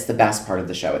 and it's the best part of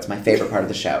the show. It's my favorite part of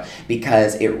the show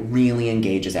because it really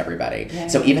engages everybody. Yeah.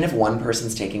 So even if one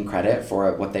person's taking credit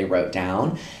for what they wrote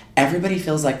down, everybody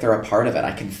feels like they're a part of it.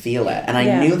 I can feel it. And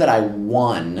I knew that I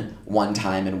won one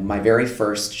time in my very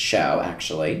first show,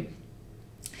 actually.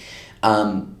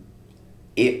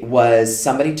 It was,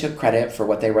 somebody took credit for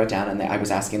what they wrote down, and I was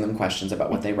asking them questions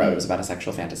about what they wrote. It was about a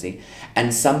sexual fantasy.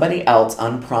 And somebody else,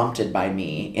 unprompted by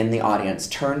me in the audience,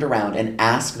 turned around and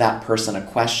asked that person a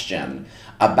question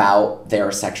about their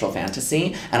sexual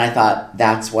fantasy, and I thought,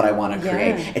 that's what I want to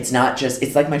create. It's not just,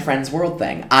 it's like my friend's world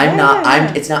thing. I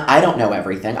don't know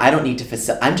everything. I don't need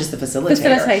to I'm just the facilitator.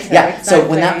 Yeah. Exactly. So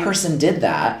when that person did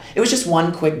that, it was just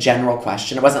one quick general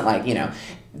question. It wasn't like,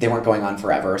 they weren't going on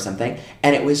forever or something,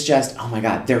 and it was just, oh my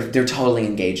God, they're totally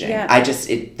engaging. Yeah. I just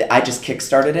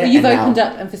kickstarted it. Well, you've opened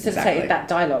up and facilitated Exactly. that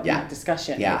dialogue, Yeah. that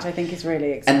discussion, Yeah. which I think is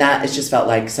really exciting. And that, it just felt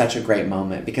like such a great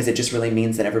moment, because it just really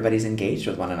means that everybody's engaged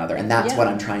with one another. And that's what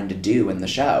I'm trying to do in the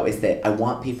show, is that I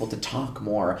want people to talk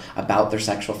more about their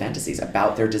sexual fantasies,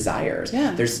 about their desires.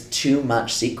 Yeah. There's too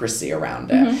much secrecy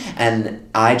around it. And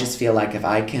I just feel like if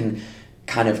I can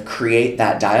kind of create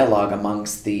that dialogue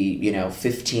amongst the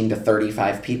 15 to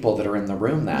 35 people that are in the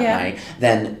room that night,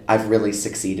 then I've really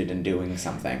succeeded in doing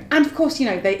something. And of course,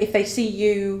 if they see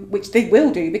you, which they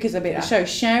will do because of the show,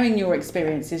 sharing your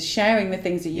experiences, sharing the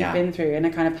things that you've been through in a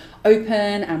kind of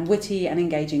open and witty and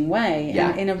engaging way,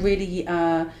 and in a really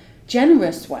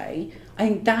generous way, I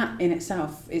think that in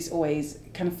itself is always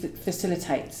kind of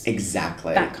facilitates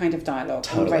exactly that kind of dialogue,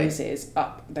 totally. and raises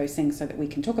up those things so that we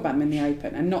can talk about them in the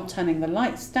open, and not turning the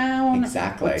lights down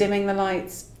exactly or dimming the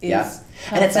lights is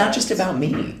And it's not just about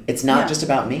me. It's not just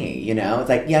about me, It's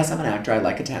like, yes, I'm an actor, I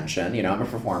like attention, I'm a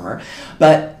performer,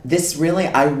 but this really,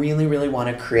 I really, really want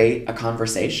to create a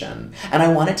conversation, and I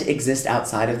want it to exist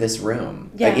outside of this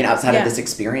room, outside of this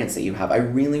experience that you have. I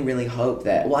really, really hope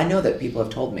that, I know that people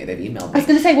have told me, they've emailed me. I was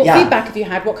going to say, what feedback have you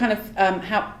had? What kind of,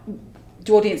 how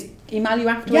do audience email you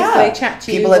afterwards? Do they chat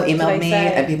to you? People have emailed me,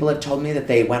 and people have told me that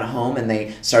they went home and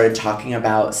they started talking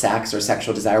about sex or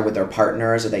sexual desire with their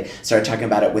partners, or they started talking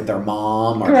about it with their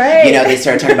mom, or they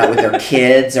started talking about it with their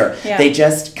kids, or they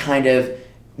just kind of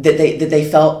that they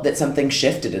felt that something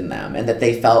shifted in them, and that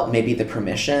they felt maybe the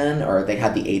permission, or they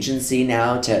had the agency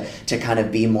now to kind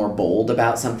of be more bold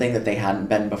about something that they hadn't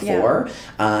been before.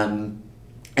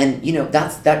 And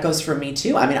that goes for me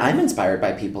too. I mean, I'm inspired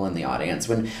by people in the audience.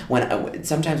 When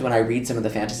sometimes when I read some of the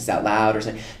fantasies out loud or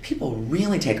something, people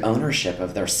really take ownership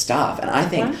of their stuff, and I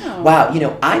think, wow,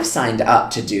 I've signed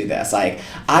up to do this. Like,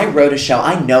 I wrote a show.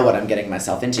 I know what I'm getting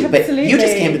myself into. Absolutely. But you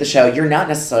just came to the show. You're not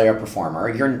necessarily a performer.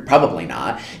 You're probably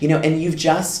not. And you've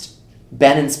just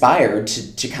been inspired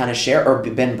to kind of share, or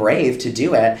been brave to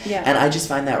do it. And I just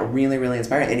find that really, really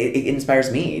inspiring, and it inspires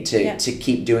me to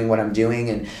keep doing what I'm doing,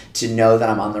 and to know that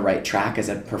I'm on the right track as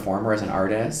a performer, as an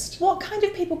artist. What kind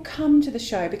of people come to the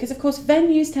show? Because of course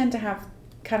venues tend to have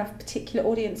kind of particular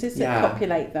audiences that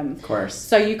populate them. Of course.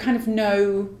 So you kind of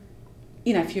know,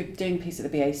 if you're doing a piece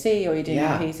at the BAC, or you're doing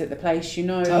a piece at the Place,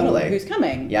 totally. who's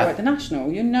coming. Or at the National,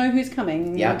 who's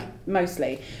coming.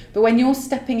 Mostly. But when you're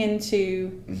stepping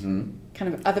into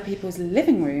kind of other people's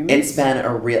living rooms,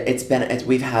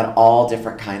 we've had all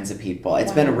different kinds of people.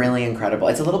 It's been really incredible.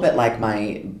 It's a little bit like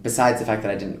besides the fact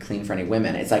that I didn't clean for any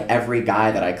women, it's like every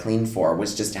guy that I cleaned for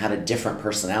had a different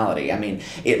personality. I mean,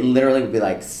 it literally would be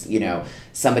like,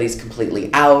 somebody's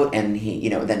completely out, and he,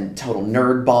 then total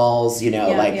nerd balls,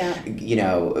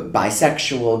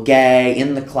 bisexual, gay,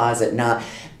 in the closet, not.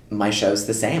 My show's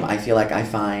the same. I feel like I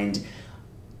find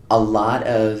a lot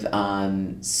of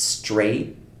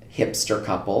straight hipster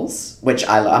couples, which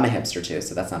I'm a hipster too,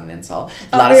 so that's not an insult.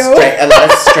 A lot of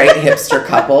straight hipster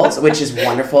couples, which is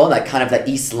wonderful. Like kind of the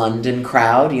East London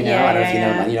crowd, I don't know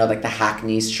if you know, like the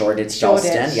Hackney's, Shoreditch,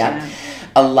 Dalston.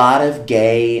 A lot of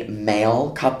gay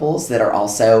male couples that are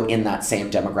also in that same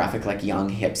demographic, like young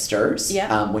hipsters,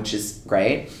 which is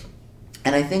great.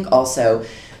 And I think also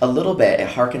a little bit, it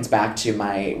harkens back to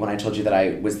when I told you that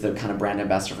I was the kind of brand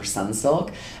ambassador for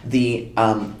Sunsilk, the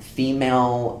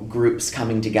female groups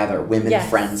coming together, women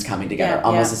friends coming together,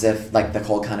 almost as if like the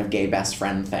whole kind of gay best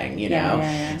friend thing, you know?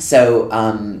 Yeah. So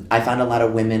I found a lot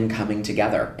of women coming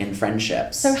together in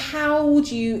friendships. So how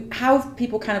have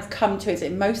people kind of come to it? Is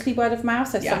it mostly word of mouth?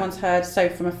 So someone's heard,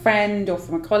 from a friend or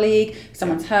from a colleague,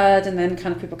 someone's heard, and then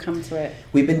kind of people come to it?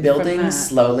 We've been building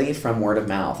slowly from word of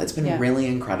mouth. It's been really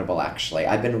incredible, actually.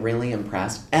 I've been really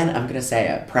impressed, and I'm going to say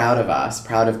it, proud of us,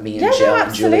 proud of me and Jill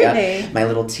and Julia, my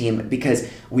little team, because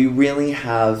we really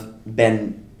have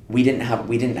been. We didn't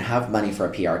have money for a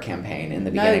PR campaign in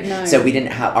the beginning. No. So we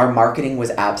didn't have, our marketing was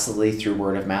absolutely through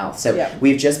word of mouth. So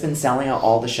we've just been selling out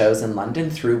all the shows in London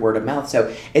through word of mouth.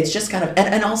 So it's just kind of,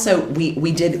 and also we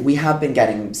have been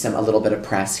getting a little bit of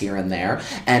press here and there.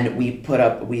 And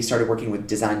we started working with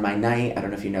Design My Night, I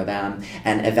don't know if you know them,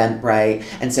 and Eventbrite.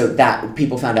 And so that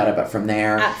people found out about from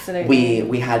there. Absolutely.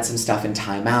 We had some stuff in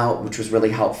Time Out, which was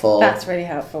really helpful. That's really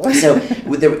helpful. So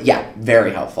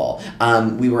very helpful.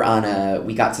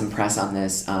 We got some press on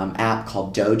this app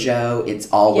called Dojo. It's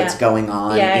all what's going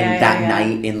on that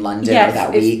night in London or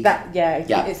that week.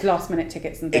 It's last minute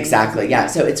tickets and things. Exactly, yeah.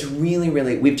 So it's really,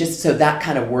 really, so that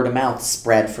kind of word of mouth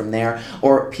spread from there.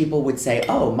 Or people would say,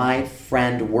 oh, my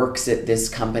friend works at this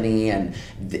company and,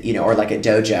 or like at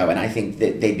Dojo, and I think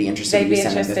that they'd be interested in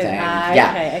sending the thing.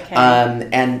 Okay.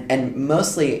 And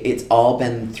mostly it's all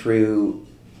been through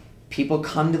people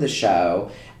come to the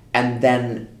show, and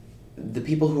then the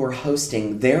people who are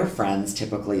hosting, their friends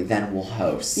typically then will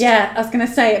host. Yeah, I was going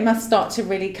to say it must start to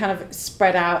really kind of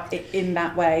spread out in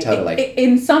that way. Totally.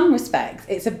 In some respects,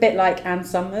 it's a bit like Ann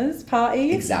Summers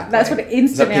parties. Exactly. That's what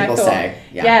instantly I thought. Say.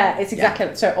 Yeah, it's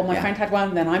exactly. So, my friend had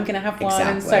one, then I'm going to have one,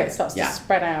 and so it starts to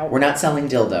spread out. We're not selling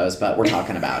dildos, but we're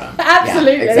talking about them.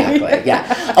 Absolutely. Yeah, exactly.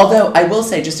 Yeah. Although I will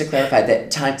say, just to clarify,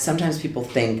 that sometimes people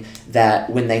think that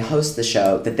when they host the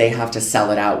show that they have to sell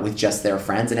it out with just their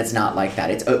friends, and it's not like that.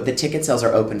 It's the ticket sales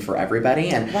are open for everybody,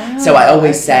 and so I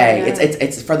always say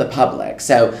it's for the public.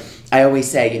 So I always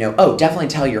say, definitely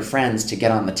tell your friends to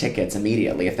get on the tickets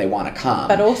immediately if they want to come.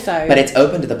 But it's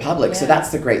open to the public. So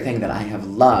that's the great thing that I have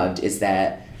loved, is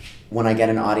that when I get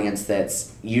an audience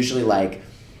that's usually like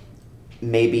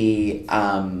maybe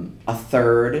a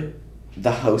third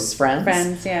the host's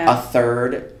friends, a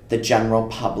third the general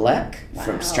public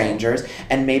from strangers,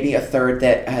 and maybe a third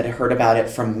that had heard about it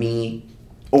from me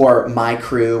or my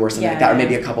crew or something like that, or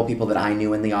maybe a couple people that I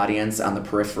knew in the audience on the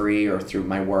periphery or through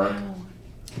my work. Wow.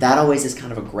 That always is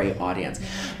kind of a great audience.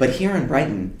 But here in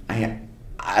Brighton,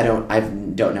 I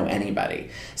don't know anybody.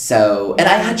 So, and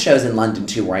I had shows in London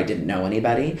too where I didn't know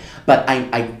anybody, but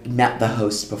I met the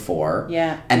host before.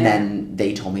 And then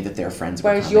they told me that their friends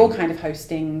were coming. Whereas you're kind of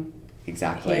hosting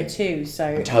here too, so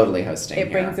I'm totally hosting.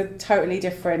 It brings a totally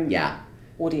different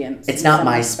audience. It's not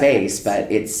my space, but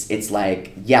it's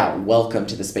like, welcome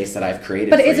to the space that I've created.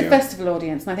 But it is a festival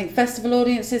audience, and I think festival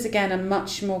audiences again are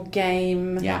much more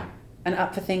game and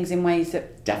up for things in ways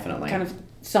that definitely kind of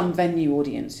some venue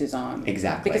audiences aren't.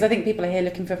 Exactly. Because I think people are here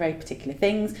looking for very particular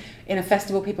things. In a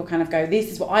festival, people kind of go,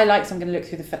 this is what I like, so I'm going to look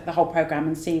through the whole programme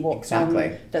and see what's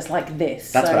that's like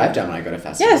this. That's what I've done when I go to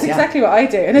festivals. Yeah, that's exactly what I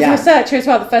do. And as a researcher as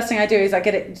well, the first thing I do is I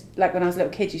get it, like when I was a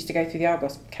little kid, used to go through the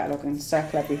Argos catalogue and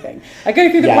circle everything. I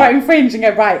go through the Brighton Fringe and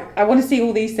go, right, I want to see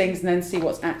all these things and then see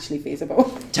what's actually feasible.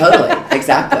 Totally,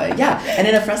 exactly, And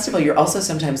in a festival, you're also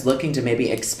sometimes looking to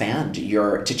maybe expand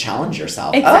to challenge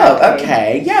yourself. Exactly. Oh,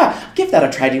 okay, give that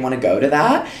a try. Do you want to go to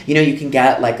that? You can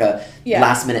get like a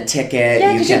last minute ticket.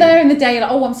 Yeah, because you're there in the day, like,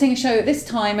 I'm seeing a show at this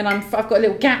time and I've got a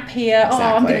little gap here. Exactly.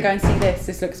 I'm going to go and see this.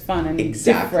 This looks fun and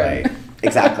different.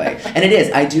 Exactly. And it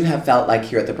is. I do have felt like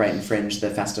here at the Brighton Fringe, the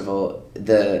festival,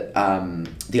 the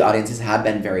audiences have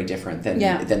been very different than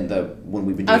when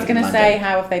we've been doing it in London. I was going to say,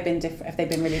 how have they been different? Have they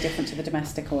been really different to the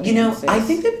domestic audiences? I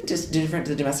think they've been just different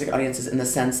to the domestic audiences in the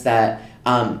sense that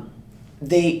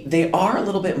they are a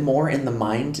little bit more in the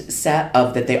mindset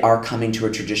of that they are coming to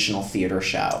a traditional theater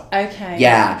show. Okay.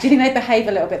 Yeah. Do you think they behave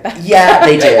a little bit better? Yeah,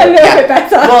 they do. a little bit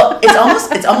better. Well,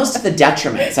 it's almost to the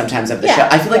detriment sometimes of the show.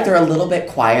 I feel like they're a little bit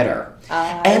quieter.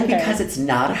 And because it's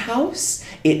not a house,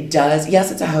 it does.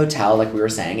 Yes, it's a hotel, like we were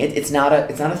saying. It's not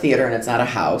a theater and it's not a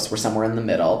house. We're somewhere in the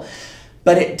middle,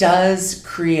 but it does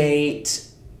create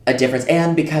a difference.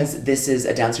 And because this is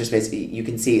a downstairs space, you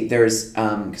can see there's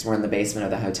because we're in the basement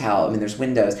of the hotel. I mean, there's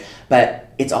windows,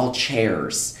 but it's all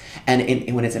chairs.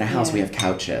 And when it's in a house, Yeah. we have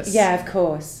couches. Yeah, of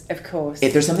course.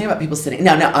 If there's something about people sitting,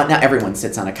 not everyone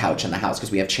sits on a couch in the house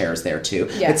because we have chairs there too.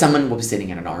 Yeah. But someone will be sitting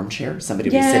in an armchair. Somebody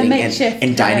will be Yeah, sitting makeshift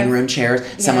in dining kind of- room chairs.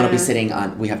 Someone will be Yeah. sitting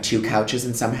on. We have 2 couches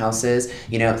in some houses.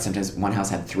 You know, sometimes one house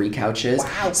had 3 couches.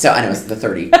 Wow. So I know it's the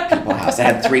 30 people house. It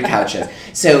had 3 couches.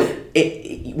 So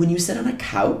when you sit on a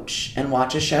couch and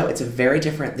watch a show, it's very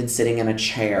different than sitting in a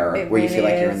chair It where you feel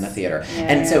really like you're in is. the theater. Yeah,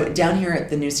 And so yeah. down here at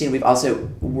the new scene,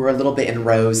 we're a little bit in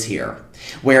rows here,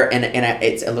 where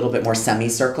it's a little bit more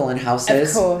semicircle in houses.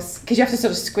 Of course, because you have to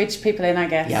sort of squidge people in, I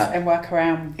guess, Yeah. and work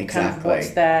around kind of Exactly. what's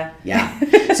there. Yeah.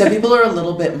 So people are a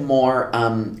little bit more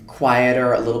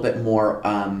quieter, a little bit more.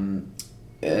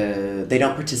 They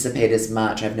don't participate as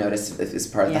much. I've noticed as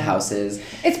part of the Yeah. houses.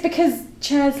 It's because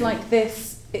chairs like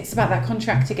this, it's about that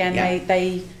contract again. Yeah.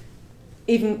 They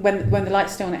even when the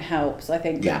light's still on, it helps. I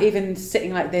think. Yeah. But even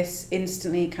sitting like this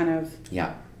instantly kind of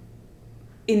Yeah.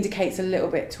 indicates a little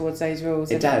bit towards those rules.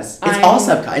 It of, does. It's I'm- all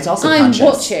it's also I'm subconscious.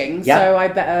 watching, Yeah. so I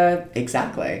better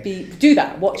Exactly. do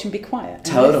that. Watch and be quiet. and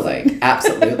Totally. listen.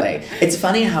 Absolutely. It's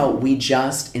funny how we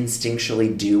just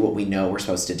instinctually do what we know we're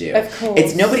supposed to do. Of course.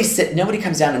 It's nobody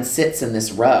comes down and sits in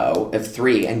this row of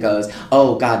 3 and goes,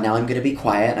 "Oh God, now I'm going to be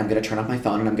quiet. I'm going to turn off my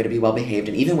phone and I'm going to be well behaved."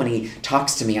 And even when he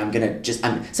talks to me, I'm going to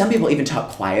some people even talk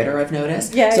quieter, I've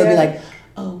noticed. Yeah, So they'll be yeah. like,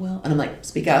 "Oh, well." And I'm like,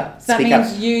 "Speak up. So that speak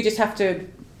means up." you just have to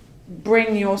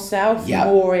bring yourself Yeah.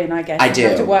 more in, I guess. I You do.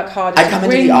 have to work harder. I to come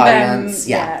into bring the them, audience.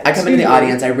 I come to into the you.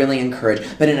 audience. I really encourage.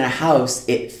 But in a house,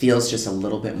 it feels just a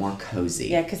little bit more cozy.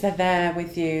 Yeah, because they're there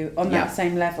with you on Yeah. that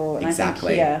same level. And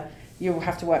Exactly. I think here you'll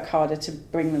have to work harder to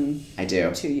bring them I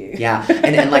do. to you. Yeah,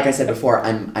 and like I said before,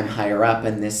 I'm higher up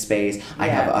in this space. I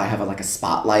Yeah. have like a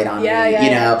spotlight on Yeah, me. yeah, you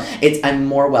yeah. know, I'm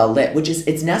more well lit, which is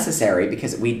it's necessary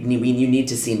because you need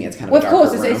to see me. It's kind of Well, a of darker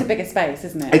course, room. it's a bigger space,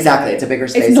 isn't it? Exactly, So it's a bigger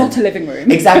space. It's not and- a living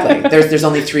room. Exactly. There's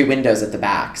only 3 windows at the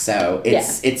back, so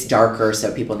it's darker,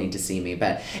 so people need to see me.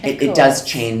 But it does course.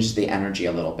 change the energy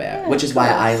a little bit, Yeah, which of is why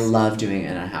I course. love doing it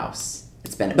in a house.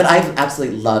 But I've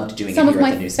absolutely loved doing Some it of here at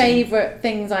my the new scene. favourite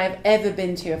things I've ever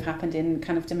been to have happened in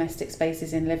kind of domestic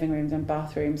spaces, in living rooms and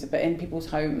bathrooms, but in people's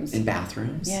homes. In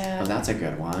bathrooms? Yeah. Oh, that's a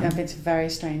good one. I've been to very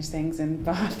strange things in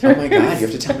Oh bathrooms. my God, you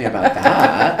have to tell me about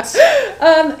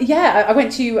that. Yeah, I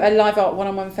went to a live art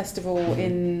one-on-one festival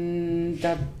in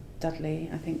Dudley,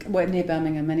 I think, well, near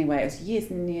Birmingham anyway. It was years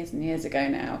and years and years ago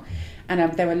now.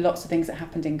 And there were lots of things that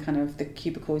happened in kind of the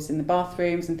cubicles in the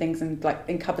bathrooms and things, and like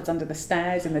in cupboards under the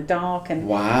stairs in the dark. And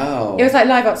Wow. it was like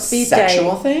live art speed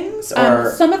Sexual day. things?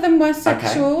 Or Some of them were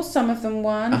sexual, some of them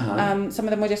weren't. Uh-huh. Some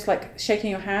of them were just like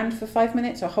shaking your hand for 5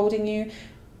 minutes or holding you.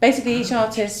 Basically, each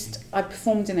artist, I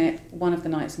performed in it one of the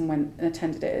nights and went and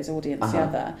attended it as audience the Uh-huh.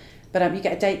 other. But you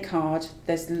get a date card.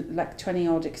 There's like 20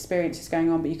 odd experiences going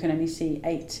on, but you can only see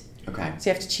 8. Okay. So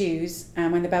you have to choose.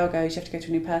 And when the bell goes, you have to go to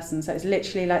a new person. So it's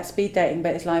literally like speed dating,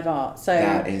 but it's live art. So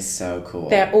That is so cool.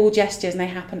 they're all gestures and they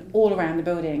happen all around the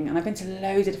building. And I've been to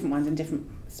loads of different ones in different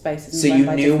spaces. So and you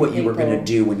run by knew what different you were going to people.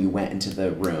 do when you went into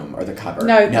the room or the cupboard?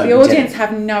 No, the you audience didn't.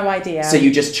 have no idea. So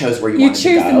you just chose where you You wanted to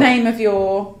choose go? the name of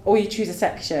or you choose a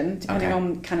section, depending Okay.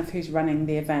 on kind of who's running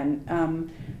the event.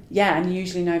 And you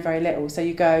usually know very little. So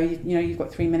you go, you know, you've got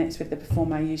 3 minutes with the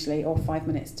performer usually, or 5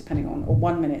 minutes depending on, or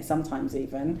 1 minute sometimes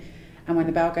even. And when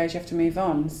the bell goes, you have to move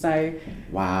on. So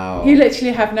Wow. you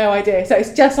literally have no idea. So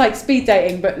it's just like speed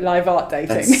dating, but live art dating.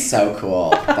 That's so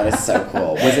cool. That is so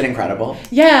cool. Was it incredible?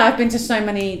 Yeah, I've been to so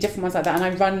many different ones like that, and I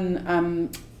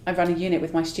run a unit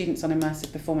with my students on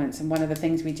immersive performance, and one of the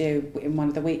things we do in one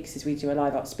of the weeks is we do a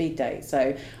live art speed date.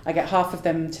 So I get half of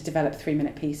them to develop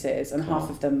 3-minute pieces and Cool. half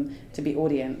of them to be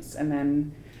audience, and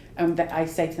then I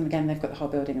say to them again, they've got the whole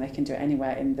building, they can do it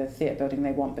anywhere in the theatre building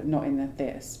they want, but not in the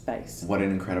theatre space. What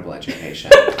an incredible education.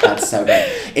 That's so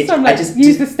good. So I'm like,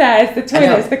 use the stairs, the I know.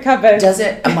 toilets, the cupboards. Does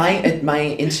it?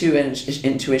 My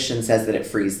intuition says that it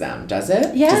frees them. Does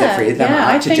it? Yeah, Does it free them yeah,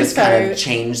 up I to think just kind so. of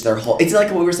change their whole? It's like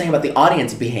what we were saying about the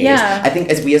audience behaves. Yeah. I think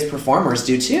as we as performers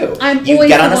do too. I'm You always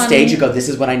get on the a one- stage, you go, "This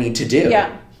is what I need to do." Yeah,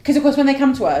 because of course when they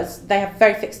come to us, they have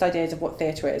very fixed ideas of what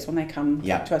theatre is when they come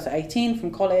Yeah. to us at 18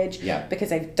 from college, Yeah. because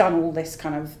they've done all this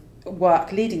kind of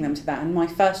work leading them to that. And my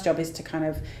first job is to kind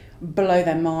of blow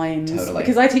their minds, Totally.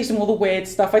 because I teach them all the weird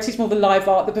stuff. I teach them all the live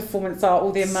art, the performance art,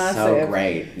 all the immersive. So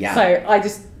great. Yeah. So I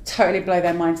just totally blow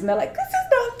their minds, and they're like, "This is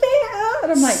not theatre,"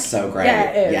 and I'm like, so great. "Yeah,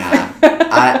 it is." Yeah.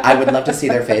 I would love to see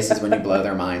their faces when you blow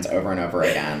their minds over and over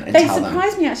again and They tell them.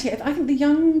 surprise me actually. I think the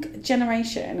young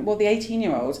generation, well, the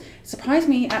 18-year-olds, surprise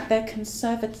me at their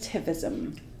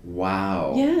conservatism.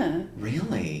 Wow. Yeah.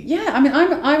 Really? Yeah, I mean,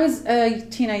 I was a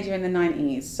teenager in the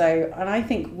 90s, so, and I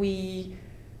think my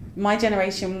my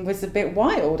was a bit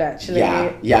wild, actually.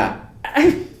 Yeah. Yeah.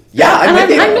 and Yeah. I'm with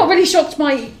you. I'm not really shocked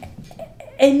by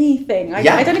anything.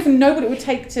 Yeah. I don't even know what it would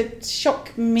take to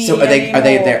shock me. So are they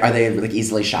anymore. like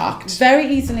easily shocked? Very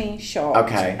easily shocked.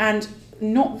 Okay. And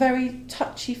not very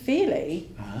touchy-feely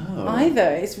Oh. either.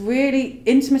 It's really,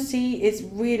 intimacy is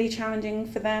really challenging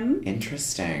for them.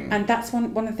 Interesting. And that's one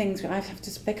of the things I have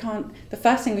to, they can't, the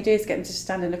first thing we do is get them to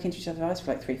stand and look into each other's eyes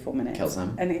for like 3-4 minutes. Kills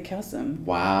them. And it kills them.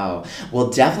 Wow. Well,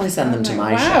 definitely send them to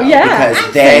my Wow, show. yeah,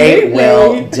 because they absolutely.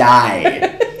 will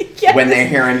die Yes. when they're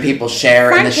hearing people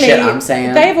share and the shit I'm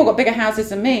saying. They've all got bigger houses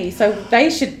than me, so they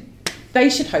should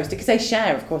host it because they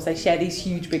share, of course. They share these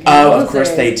huge big houses. Oh, of course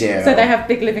they do. So they have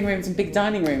big living rooms and big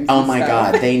dining rooms. Oh and my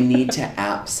stuff. God, they need to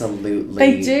absolutely...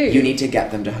 They do. You need to get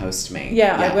them to host me.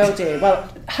 Yeah, I will do. Well,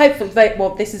 hopefully,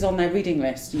 this is on their reading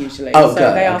list usually. Oh, so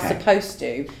good, they are okay. supposed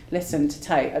to listen to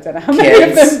Tate. I don't know how many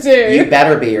of them Kids, do. you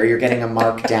better be or you're getting a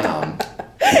mark down.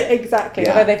 Exactly.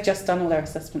 Yeah. Although they've just done all their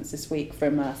assessments this week for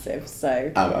immersive,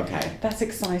 so Oh, okay. that's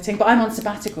exciting. But I'm on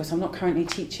sabbatical, so I'm not currently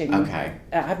teaching. Okay.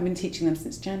 I haven't been teaching them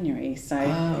since January, so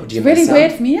Oh, do you it's really miss them?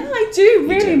 weird for me. Yeah, I do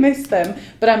really do. miss them.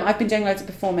 But I've been doing loads of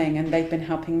performing, and they've been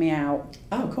helping me out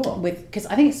Oh, cool. because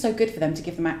I think it's so good for them to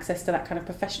give them access to that kind of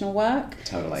professional work.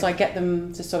 Totally. So I get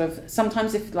them to sort of,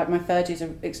 sometimes if like my third years are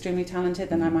extremely talented,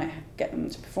 then I might get them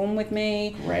to perform with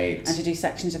me. Great. And to do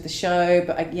sections of the show,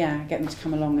 but I get them to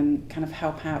come along and kind of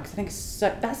help out because I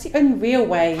think that's the only real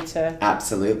way to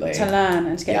Absolutely. learn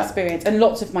and to get Yeah. experience. And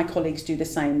lots of my colleagues do the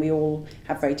same. We all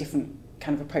have very different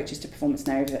kind of approaches to performance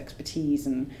and areas of expertise,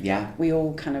 and Yeah. we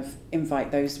all kind of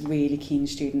invite those really keen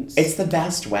students. It's the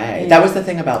best way. Yeah. That was the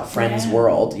thing about Friends Yeah.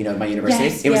 World, my university.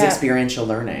 Yes, it was yeah. experiential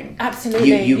learning.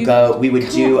 Absolutely. You go, we would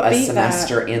do can't a beat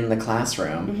semester in the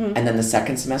classroom, and then the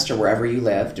second semester, wherever you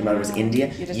lived, whether it was Wow.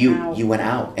 India, You're just you out. went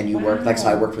out and you worked. Like, so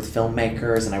I Wow. worked with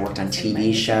filmmakers and I worked on That's TV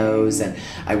amazing. shows and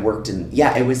I worked in,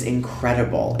 it was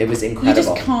incredible. It was You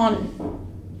incredible. just can't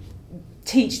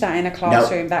teach that in a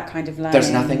classroom, that kind of learning. There's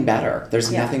nothing better.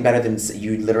 There's Yeah. nothing better than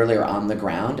you literally are on the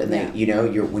ground and they,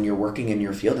 you're when you're working in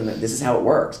your field and this is how it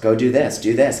works. Go do this,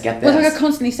 get this. Well, like I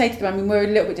constantly say to them, I mean, we're a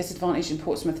little bit disadvantaged in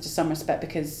Portsmouth to some respect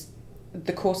because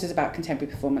the course is about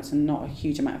contemporary performance and not a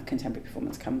huge amount of contemporary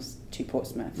performance comes to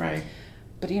Portsmouth. Right.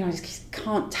 But, I just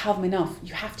can't tell them enough.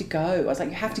 You have to go. I was like,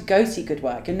 you have to go see good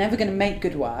work. You're never going to make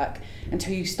good work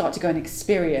until you start to go and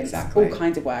experience Exactly. all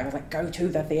kinds of work. I was like, go to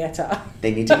the theatre.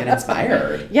 They need to get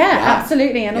inspired. Yeah,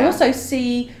 absolutely. And Yeah. also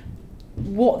see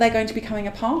what they're going to be becoming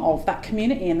a part of, that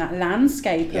community and that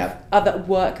landscape Yep. of other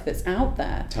work that's out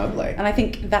there. Totally. And I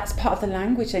think that's part of the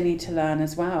language they need to learn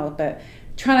as well. But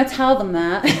trying to tell them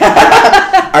that.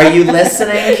 Are you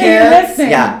listening, Are you kids?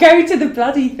 listening? Yeah. Go to the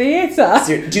bloody theatre.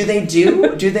 So, do they do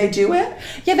it?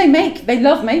 Yeah, they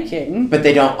love making. But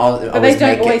they don't always But they don't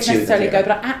make always it to necessarily the go.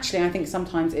 theater. But actually, I think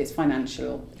sometimes it's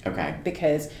financial Okay.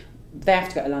 because they have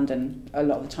to go to London a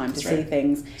lot of the time to That's see right.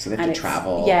 things. So they have and to it's-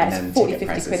 travel Yeah, and it's then 40, ticket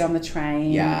 50 quid prices. on the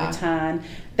train, Yeah. return.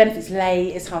 Then if it's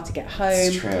late, it's hard to get home.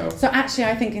 It's true. So actually,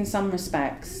 I think in some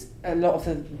respects, a lot of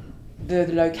the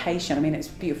location, I mean, it's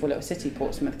a beautiful little city,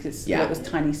 Portsmouth, because it's Yeah. it was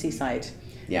tiny seaside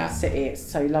Yeah. city. It's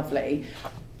so lovely.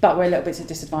 But we're a little bit at a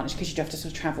disadvantage because you do have to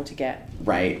sort of travel to get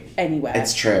Right. anywhere.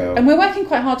 It's true. And we're working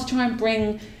quite hard to try and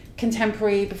bring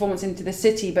contemporary performance into the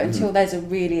city, but until there's a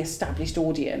really established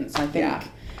audience, I think Yeah.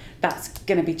 that's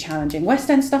going to be challenging. West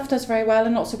End stuff does very well,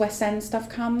 and lots of West End stuff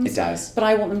comes. It does. But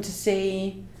I want them to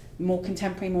see more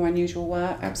contemporary, more unusual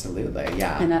work. Absolutely.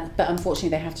 Yeah. And but unfortunately,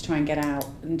 they have to try and get out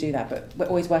and do that. But we're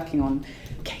always working on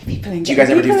getting people in. Do you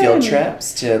guys ever do getting field people in.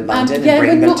 trips to London Yeah, and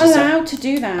bring we're them not to stuff? allowed to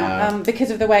do that Oh.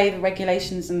 because of the way the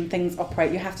regulations and things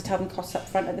operate. You have to tell them costs up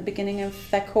front at the beginning of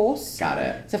their course. Got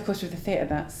it. So of course with the theatre,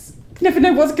 that's you never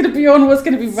know what's going to be on, what's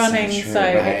going to be running. true, So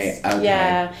right. it's,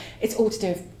 Okay. it's all to do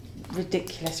with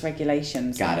ridiculous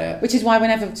regulations. Got it. Which is why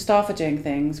whenever staff are doing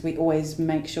things, we always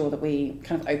make sure that we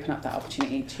kind of open up that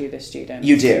opportunity to the students.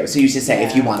 You do. So you should say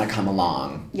if Yeah. you want to come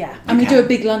along. Yeah, and we Okay. do a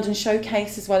big London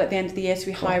showcase as well at the end of the year. So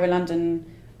we hire a London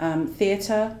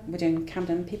theatre. We're doing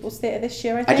Camden People's Theatre this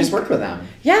year, I think. I just worked with them.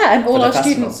 Yeah, and all the our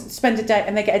festival. students spend a day,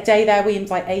 and they get a day there. We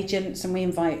invite agents and we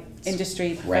invite industry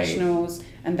Great. professionals,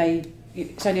 and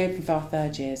it's only open for our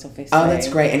third years, obviously. Oh, that's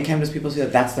great. And Camden's People Theatre,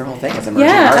 that's their whole thing. It's emerging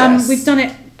Yeah, artists. we've done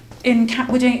it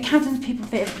we're doing it Camden People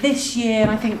Theatre this year, and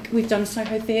I think we've done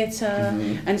Soho Theatre,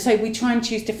 and so we try and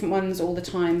choose different ones all the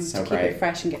time So to keep great. it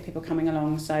fresh and get people coming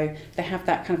along. So they have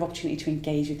that kind of opportunity to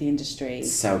engage with the industry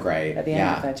So great. at the end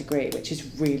Yeah. of their degree, which is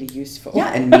really useful.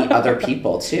 Yeah, and meet other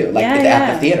people too, like Yeah, at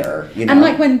yeah. the theatre, you know. And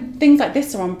like when things like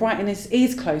this are on, Brighton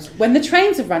is close. When the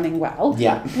trains are running well,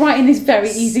 Yeah. Brighton is very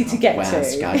easy to get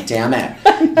West, to. God damn it.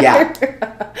 Yeah.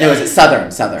 No, was it Southern?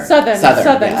 Southern. Yeah,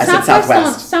 I said Southwest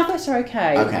Southwest. Southwest are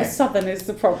okay. Okay. The Southern is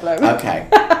the problem. Okay.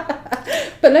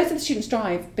 But loads of the students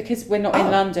drive because we're not in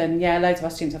Oh. London. Yeah, loads of our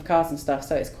students have cars and stuff,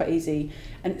 so it's quite easy.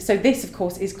 And so this, of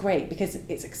course, is great because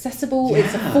it's accessible,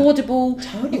 it's Yeah, affordable.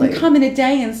 totally. You can come in a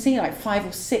day and see like 5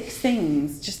 or 6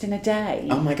 things just in a day.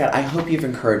 Oh my God, I hope you've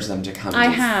encouraged them to come I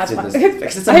to, have. to this,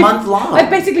 because it's a month long. I've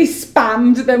basically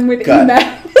spammed them with Good.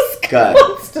 emails Good.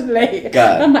 constantly. Good.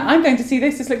 I'm like, I'm going to see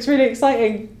this. This looks really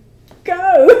exciting.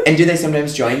 Go. And do they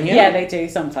sometimes join you? Yeah, they do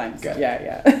sometimes. Good.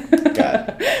 Yeah.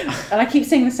 Good. And I keep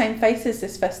seeing the same faces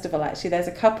this festival, actually. There's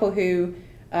a couple who,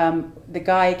 the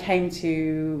guy came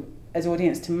to as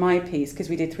audience to my piece, because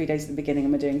we did 3 days at the beginning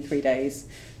and we're doing 3 days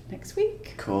next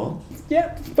week. Cool.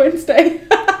 Yep, Wednesday.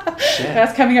 Shit.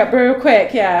 That's coming up real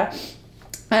quick, yeah.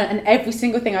 And every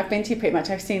single thing I've been to, pretty much,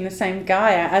 I've seen the same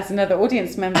guy as another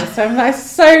audience member. So I'm like,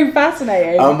 so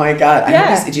fascinating. Oh my God. I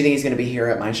Yeah. hope do you think he's going to be here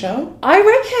at my show? I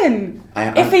reckon.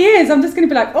 I'm- If he is, I'm just going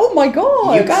to be like, oh my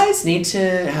God. You guys need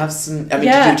to have some. I mean,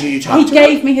 Yeah, did you talk he to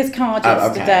gave him? me his card Oh,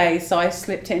 okay. yesterday, so I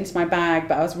slipped it into my bag,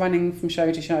 but I was running from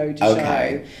show to show to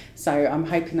Okay. show. So I'm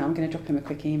hoping that I'm going to drop him a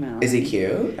quick email. Is he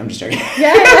cute? I'm just joking.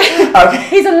 Yeah. Okay.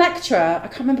 He's a lecturer. I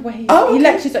can't remember where he Oh, he okay.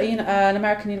 lectures at an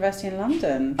American university in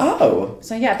London. Oh.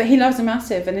 So yeah, but he loves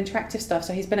immersive and interactive stuff.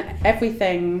 So he's been at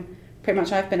everything pretty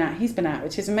much I've been at, he's been at,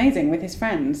 which is amazing with his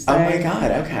friends. So. Oh my God,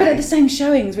 okay. But at the same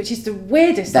showings, which is the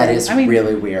weirdest That thing. is I mean,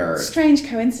 really weird. strange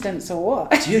coincidence or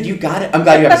what? Dude, you got it. I'm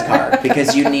glad you have his card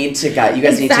because you need to you guys need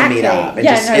to meet Exactly. up and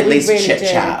Yeah, just no, at we least really chit do.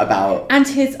 chat about. And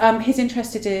his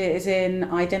interest is in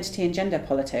identity and gender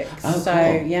politics. Oh, so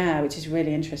cool. yeah, which is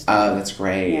really interesting. Oh, that's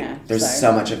great. Yeah, There's so-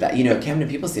 so much of that. You know, Camden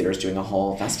People's Theatre is doing a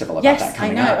whole festival about Yes, that I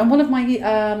coming know. up. And one of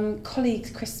my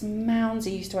colleagues, Chris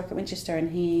Mounsey, used to work at Winchester,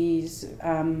 and his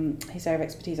area of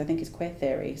expertise, I think, is queer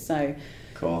theory. So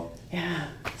Cool. yeah,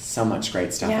 So much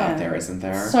great stuff Yeah. out there, isn't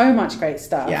there? so much great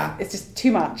stuff. Yeah. It's just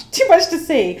too much to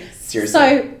see. Seriously.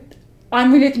 So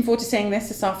I'm really looking forward to seeing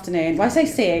this afternoon. Well, I say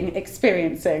seeing,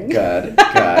 experiencing. Good,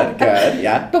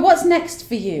 yeah. But what's next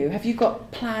for you? Have you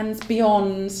got plans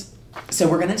beyond? So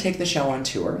we're going to take the show on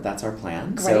tour. That's our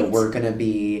plan. So Great. we're going to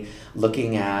be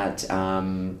looking at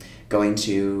going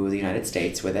to the United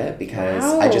States with it because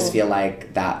I just Wow. feel like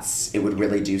it would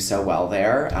really do so well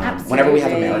there. Whenever we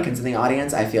have Absolutely. Americans in the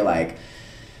audience, I feel like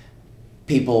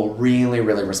people really,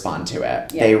 really respond to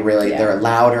it. Yeah. Yeah. They're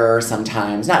louder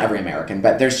sometimes. Not every American,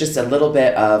 but there's just a little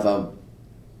bit of a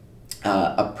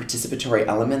participatory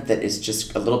element that is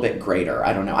just a little bit greater.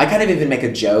 I don't know. I kind of even make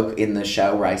a joke in the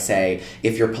show where I say,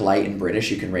 if you're polite and British,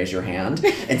 you can raise your hand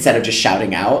instead of just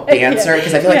shouting out the answer.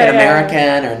 Because I feel like Yeah, an yeah.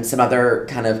 American or in some other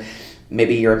kind of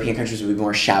maybe European countries would be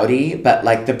more shouty, but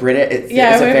like the Brit, it's a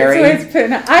very it's always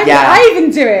putting. I Yeah.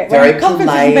 even do it very when conferences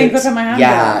polite, and things. I put my hand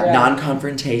yeah, up.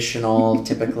 non-confrontational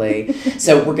typically.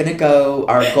 So we're gonna go.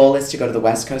 Our goal is to go to the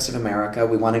West Coast of America.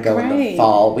 We want to go in the Great.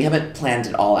 fall. We haven't planned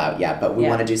it all out yet, but we Yeah.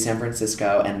 want to do San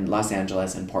Francisco and Los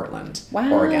Angeles and Portland,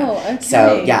 Wow, Oregon. okay.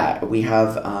 So yeah, we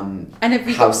have And have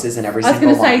you got- houses in every I was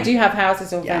single going to say, one. do you have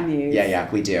houses or Yeah, venues? yeah,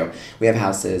 we do. We have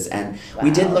houses, and we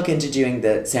Wow. did look into doing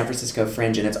the San Francisco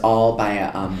Fringe, and it's all by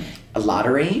a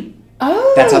lottery.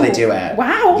 Oh, That's how they do it.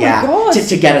 Wow! Yeah, Oh my gosh.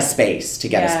 to get a space. To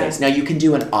get a Yeah. space. Now you can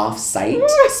do an off-site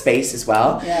space as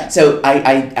well. Yeah. So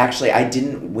I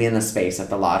didn't win a space at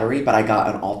the lottery, but I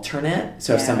got an alternate.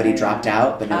 So if Yeah, somebody yeah. dropped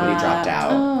out, but nobody dropped out.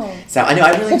 Oh. So I know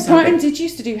I really Well, was hoping. Brighton did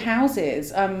used to do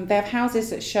houses. They have houses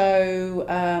that show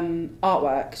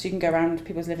artwork, so you can go around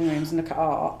people's living rooms and look at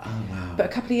art. Oh wow. But a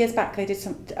couple of years back, they did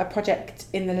a project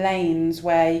in the lanes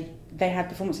where they had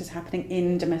performances happening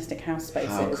in domestic house spaces.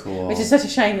 How cool. Which is such a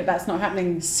shame that that's not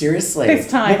happening. Seriously. This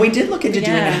time. Well, we did look into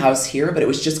doing Yeah. a house here, but it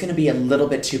was just going to be a little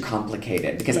bit too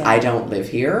complicated because Yeah. I don't live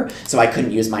here, so I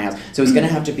couldn't use my house. So it was going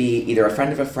to have to be either a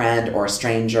friend of a friend or a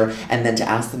stranger, and then to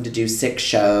ask them to do 6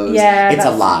 shows. Yeah, it's a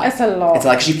lot. It's a lot. It's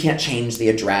like 'cause you can't change the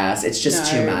address. It's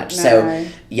just too No, much. no. So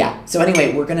yeah. So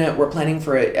anyway, we're planning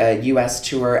for a U.S.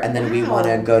 tour, and then we Wow. want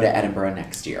to go to Edinburgh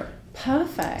next year.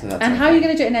 Perfect. So that's And our how are you thing.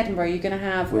 going to do it in Edinburgh? Are you going to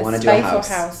have We a want to space do a house.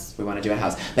 or house? We want to do a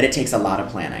house, but it takes a lot of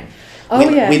planning. Oh,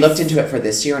 we yes. looked into it for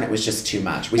this year, and it was just too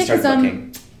much. We Yeah, 'cause, started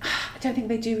looking. I don't think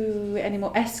they do any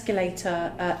more.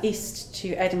 Escalator east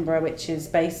to Edinburgh, which is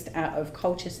based out of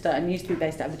Colchester and used to be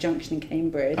based out of the Junction in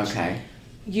Cambridge. Okay.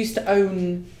 Used to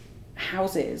own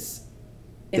houses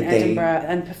in Did they- Edinburgh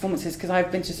and performances, because I've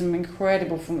been to some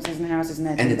incredible performances in houses in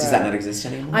Edinburgh. And does that not exist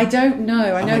anymore? I don't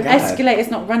know. I Oh know my God.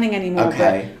 Escalator's not running anymore,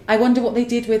 Okay. but I wonder what they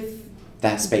did with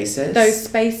That spaces? those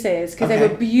spaces, because they Okay.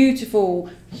 were beautiful,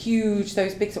 huge,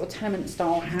 those big sort of tenement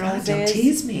style houses. God, don't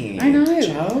tease me. I know.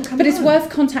 Joe, come But it's on. worth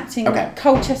contacting Okay.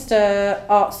 Colchester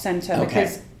Arts Centre Okay.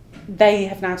 because they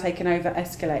have now taken over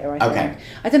Escalator, I Okay. think.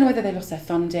 I don't know whether they lost their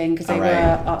funding because they All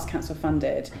right. were Arts Council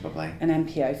funded Probably. and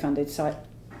MPO funded, so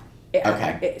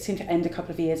It seemed to end a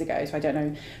couple of years ago, so I don't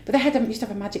know. But they used to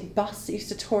have a magic bus that used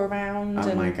to tour around.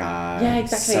 Oh my God. Yeah,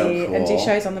 exactly. So cool. And do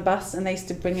shows on the bus, and they used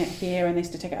to bring it here, and they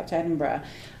used to take it up to Edinburgh.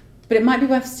 But it might be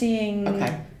worth seeing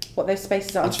what those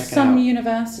spaces are. Some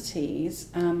universities,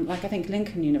 like I think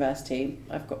Lincoln University,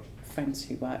 I've got friends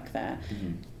who work there.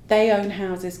 Mm-hmm. They own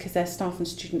houses because their staff and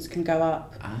students can go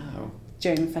up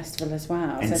during the festival as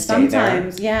well. And so stay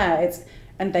sometimes, there.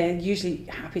 and they're usually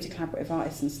happy to collaborate with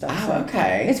artists and stuff. Oh, so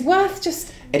okay. It's worth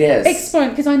just exploring,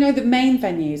 because I know the main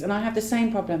venues, and I have the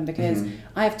same problem because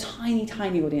I have tiny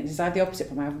audiences. I have the opposite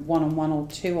problem. I have 1-on-1 or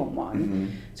 2-on-1. Mm-hmm.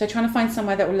 So trying to find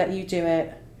somewhere that will let you do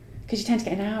it, because you tend to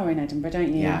get an hour in Edinburgh,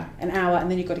 don't you? Yeah. An hour, and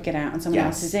then you've got to get out and someone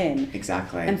else is in.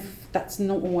 Exactly. And that's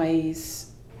not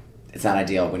always... It's not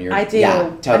ideal when you're... Ideal.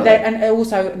 Yeah, totally. And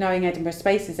also, knowing Edinburgh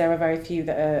spaces, there are very few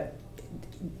that are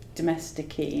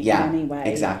domestic-y in any way.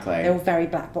 Exactly. They're all very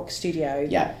black box studio.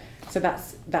 Yeah. So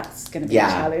that's going to be a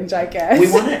challenge, I guess.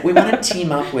 We want to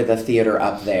team up with a theater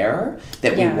up there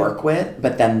that we work with,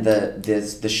 but then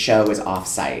the show is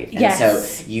off-site. And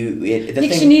so you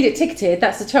need it ticketed.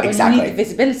 That's the trouble. Exactly. You need the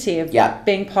visibility of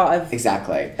being part of a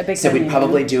big So venue. we'd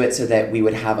probably do it so that we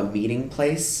would have a meeting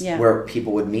place where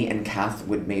people would meet, and Kath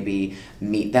would maybe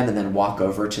meet them and then walk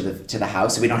over to the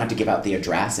house, so we don't have to give out the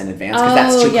address in advance, because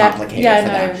that's too complicated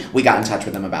for them. We got in touch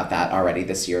with them about that already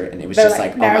this year, and it was just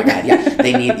like, oh my God,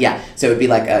 they need so it would be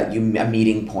like a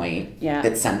meeting point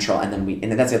that's central, and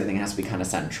then that's the other thing, it has to be kind of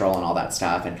central and all that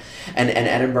stuff, and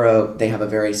Edinburgh, they have a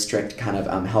very strict kind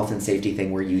of health and safety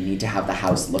thing where you need to have the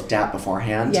house looked at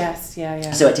beforehand.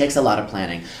 So it takes a lot of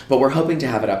planning, but we're hoping to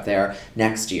have it up there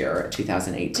next year,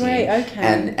 2018. Great,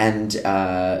 okay.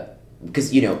 And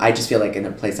because, I just feel like in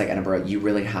a place like Edinburgh, you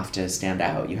really have to stand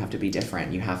out. You have to be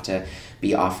different. You have to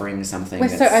be offering something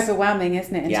it's so overwhelming,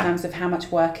 isn't it, in terms of how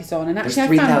much work is on. And actually, there's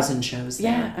 3,000 shows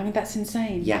there. Yeah, I mean, that's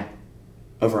insane. Yeah,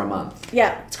 over a month.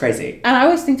 Yeah. It's crazy. And I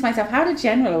always think to myself, how do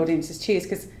general audiences choose?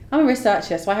 Because I'm a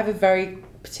researcher, so I have a very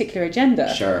particular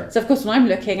agenda. Sure. So, of course, when I'm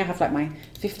looking, I have like my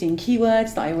 15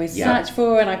 keywords that I always search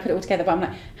for, and I put it all together. But I'm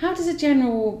like, how does a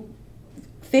general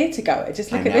theatre goer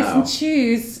just look at this and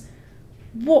choose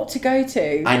what to go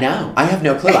to? I know. I have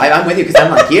no clue. I'm with you, because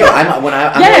I'm like you. I'm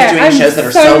always doing shows that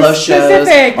are solo shows,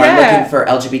 or I'm looking for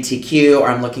LGBTQ, or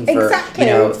I'm looking for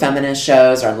feminist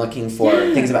shows, or I'm looking for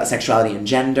things about sexuality and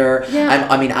gender. Yeah.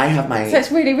 I have my. So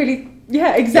it's really, really.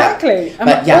 Yeah, exactly.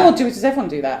 Yeah. Or does everyone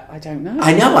do that? I don't know.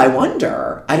 I know. I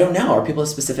wonder. I don't know. Are people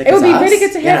as specific as us? It would be really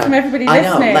good to hear from everybody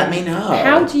listening. I know. Let me know.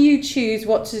 How do you choose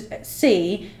what to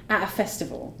see at a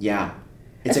festival? Yeah.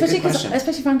 It's a good question.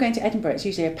 Especially if I'm going to Edinburgh, it's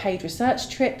usually a paid research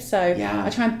trip. So I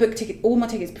try and book all my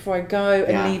tickets before I go,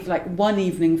 and leave like one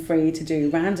evening free to do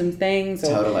random things.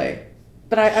 Totally.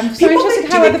 But I'm so interested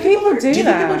how other people do that. Do you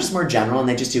think people are just more general and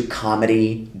they just do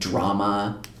comedy,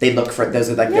 drama? They look for, those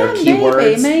are like their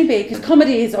keywords? Maybe. Because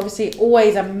comedy is obviously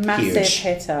always a massive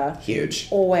hitter. Huge.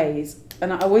 Always.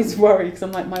 And I always worry because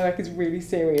I'm like, my work is really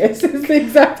serious. It's the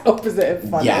exact opposite of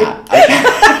funny. Yeah.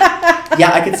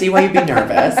 I can see why you'd be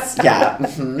nervous. Yeah.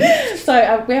 Mm-hmm. So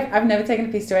I've never taken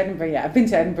a piece to Edinburgh yet. I've been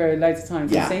to Edinburgh loads of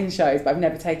times. I've seen shows, but I've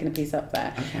never taken a piece up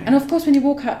there. Okay. And of course, when you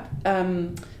walk up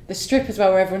the strip as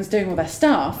well, where everyone's doing all their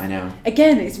stuff. I know.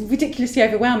 Again, it's ridiculously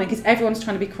overwhelming because everyone's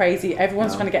trying to be crazy.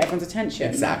 Everyone's trying to get everyone's attention.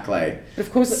 Exactly. But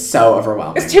of course, so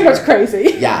overwhelming. It's too much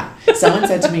crazy. Yeah. Someone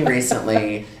said to me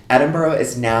recently, Edinburgh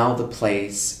is now the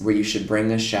place where you should bring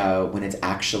a show when it's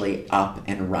actually up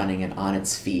and running and on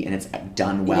its feet and it's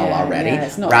done well already,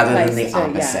 rather than the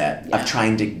opposite of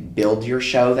trying to build your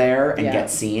show there and get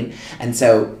seen. And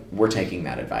so we're taking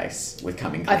that advice with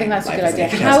Coming Clean. I think that's a good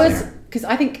idea. Because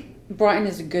I think Brighton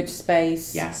is a good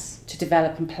space to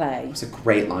develop and play. It's a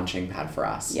great launching pad for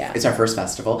us. Yeah. It's our first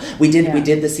festival. We did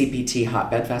the CPT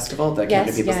Hotbed Festival. The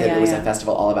people said it was a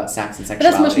festival all about sex and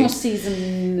sexuality. But that's much more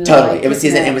season. Totally. It was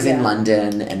season. It was in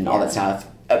London and all that stuff.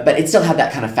 But it still had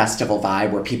that kind of festival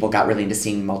vibe where people got really into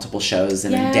seeing multiple shows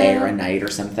in a day or a night or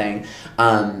something.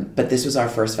 But this was our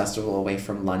first festival away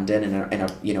from London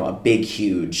and a big,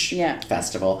 huge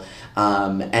festival.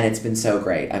 And it's been so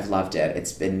great. I've loved it.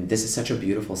 This is such a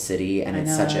beautiful city, and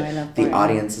the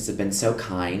audiences have been so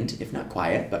kind, if not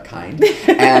quiet, but kind.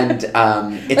 And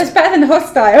it's better than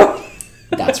hostile.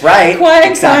 That's right. Quiet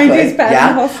and kind is better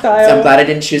than hostile. So I'm glad I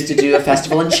didn't choose to do a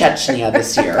festival in Chechnya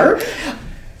this year.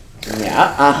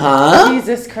 Yeah,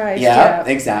 Jesus Christ. Yeah,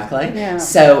 exactly. Yeah.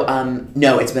 So,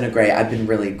 no, it's been I've been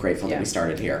really grateful that we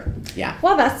started here. Yeah.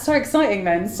 Well, that's so exciting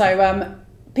then. So,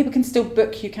 people can still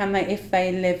book you, can they, if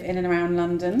they live in and around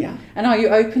London? Yeah. And are you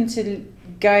open to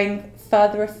going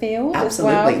further afield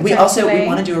Absolutely. as well? We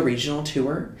want to do a regional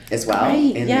tour as well.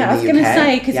 Right. In I was the going to UK.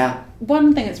 say, because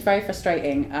one thing that's very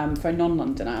frustrating for a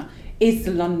non-Londoner is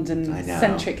the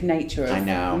London-centric nature I of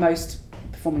know. most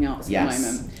performing arts at Yes.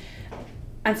 the moment.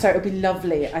 And so it would be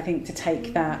lovely, I think, to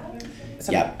take that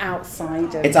sort of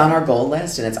outside of... It's on our goal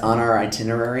list and it's on our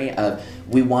itinerary of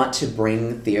we want to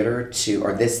bring theater to,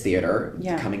 or this theater,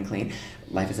 Coming Clean,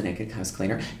 Life is a Naked House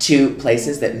Cleaner, to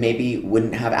places that maybe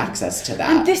wouldn't have access to that.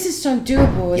 And this is so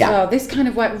doable as well. This kind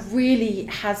of work really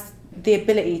has the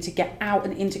ability to get out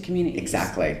and into communities.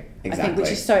 Exactly. I think, which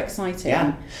is so exciting.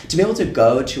 Yeah, to be able to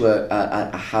go to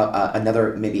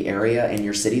another maybe area in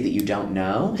your city that you don't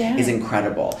know is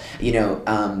incredible. You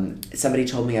know, somebody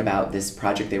told me about this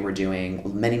project they were doing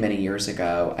many years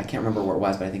ago. I can't remember where it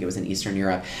was, but I think it was in Eastern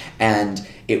Europe, and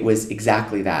it was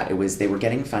exactly that. It was they were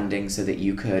getting funding so that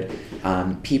you could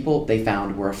people they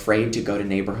found were afraid to go to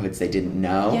neighborhoods they didn't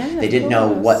know. They didn't know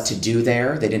what to do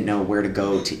there. They didn't know where to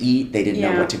go to eat. They didn't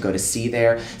know what to go to see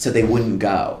there, so they wouldn't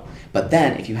go. But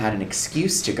then if you had an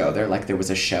excuse to go there, like there was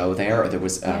a show there or there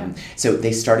was, so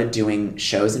they started doing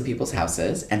shows in people's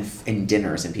houses and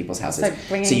dinners in people's houses.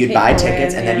 So you'd buy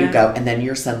tickets and then you'd go and then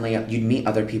you'd meet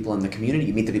other people in the community.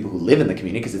 You meet the people who live in the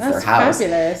community because it's their house.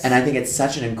 Fabulous. And I think it's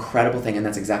such an incredible thing, and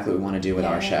that's exactly what we want to do with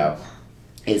our show.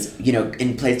 Is, you know,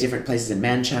 in different places in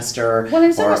Manchester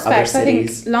in some or respects, other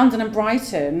cities. I think London and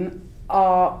Brighton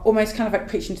are almost kind of like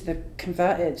preaching to the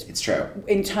converted. It's true.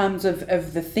 In terms of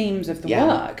the themes of the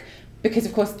work. Because,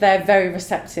 of course, they're very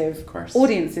receptive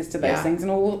audiences to those things and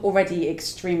already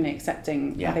extremely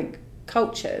accepting, I think,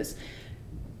 cultures.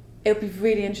 It would be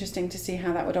really interesting to see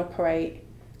how that would operate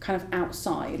kind of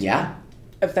outside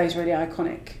of those really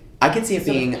iconic I could see it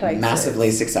being places.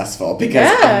 Massively successful because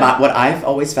what I've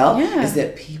always felt is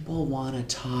that people want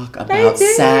to talk about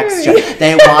sex.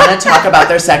 They want to talk about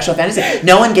their sexual fantasy.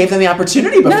 No one gave them the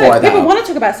opportunity before, though. People want to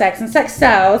talk about sex, and sex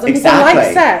sells, and people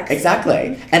like sex.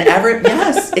 Exactly. And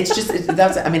it's just,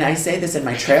 that's, I mean, I say this in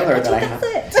my trailer that I have.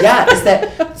 Is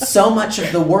that so much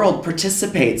of the world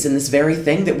participates in this very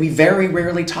thing that we very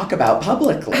rarely talk about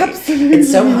publicly. Absolutely.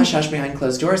 It's so hush-hush behind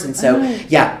closed doors. And so,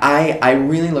 I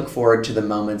really look forward to the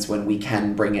moments when we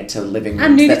can bring it to living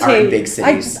rooms that are in big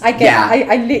cities.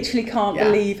 I literally can't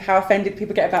believe how offended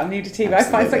people get about nudity. But I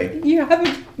find it's like, you have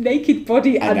a naked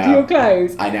body under your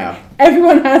clothes. I know.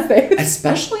 Everyone has this.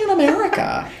 Especially in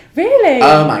America. Really?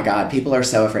 Oh my God, people are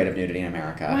so afraid of nudity in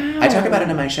America. Wow. I talk about it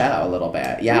in my show a little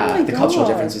bit. Yeah, the cultural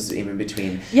differences even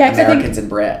between Americans and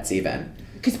Brits even.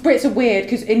 Because Brits are weird,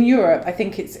 because in Europe, I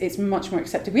think it's much more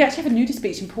accepted. We actually have a nudist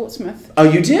beach in Portsmouth. Oh,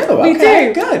 you do? We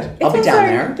do. Good. I'll be down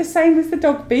there. The same as the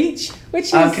dog beach, which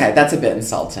is... Okay, that's a bit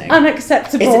insulting.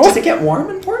 Unacceptable. Does it get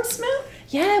warm in Portsmouth?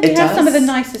 Yeah, we have some of the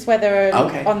nicest weather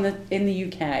in the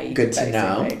UK. Good to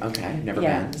know. Okay, never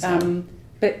been. So.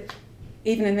 But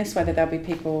even in this weather, there'll be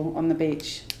people on the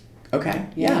beach. Okay.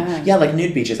 Yeah, like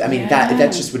nude beaches. I mean,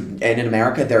 that just would, and in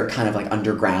America, they're kind of like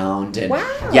underground. And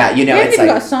yeah, you know, it's like...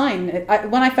 got a sign.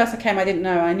 When I first came, I didn't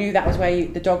know. I knew that was where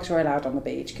the dogs were allowed on the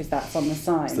beach, because that's on the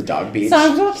sign. It's the dog beach. So I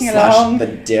was walking along. The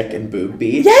dick and boob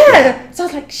beach. Yeah. So I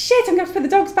was like, shit, I'm going to put the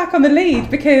dogs back on the lead,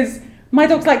 because my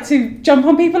dogs like to jump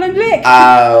on people and lick.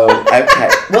 Oh, okay.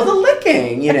 Well, the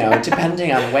licking, you know,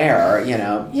 depending on where, you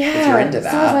know, if you're into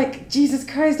that. So I was like, Jesus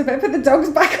Christ, I better put the dogs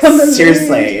back on the lead.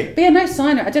 Seriously. But yeah, no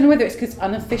sign. I don't know whether it's because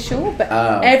unofficial, but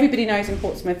everybody knows in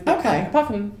Portsmouth. Okay. Apart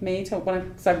from me, when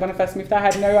I first moved there, I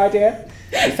had no idea.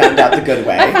 You found out the good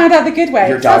way. I found out the good way.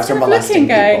 Your dogs are molesting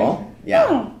people. Yeah.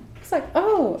 Oh. It's like,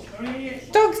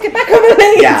 dogs, get back on the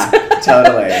lead. Yeah,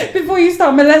 totally. Before you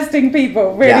start molesting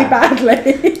people really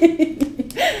badly.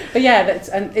 But yeah,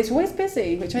 and it's always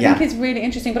busy, which I think is really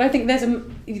interesting. But I think there's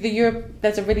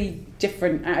a really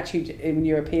different attitude in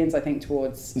Europeans, I think,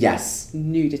 towards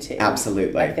nudity.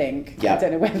 Absolutely. I think. Yeah. I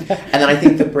don't know whether. And then I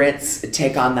think the Brits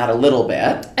take on that a little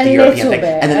bit, the European thing,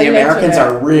 bit, and then the Americans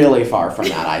are really far from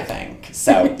that, I think.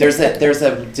 So there's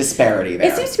a disparity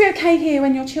there. It seems to be okay here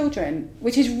when you're children,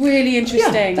 which is really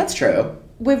interesting. Yeah, that's true.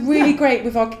 We're really great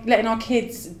with letting our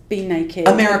kids be naked,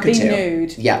 America be too.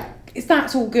 nude. Yeah.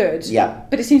 That's all good. Yeah.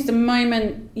 But it seems the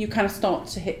moment you kind of start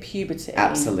to hit puberty,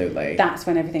 absolutely, that's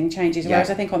when everything changes. Whereas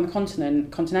I think on the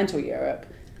continental Europe,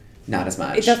 not as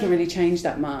much. It doesn't really change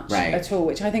that much at all,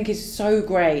 which I think is so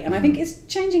great. And I think it's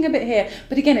changing a bit here.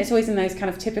 But again, it's always in those kind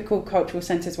of typical cultural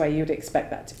centres where you would expect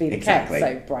that to be the case.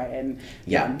 So Brighton,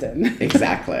 London.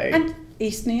 Exactly. And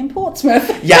Eastney and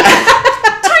Portsmouth. Yeah.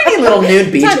 Tiny little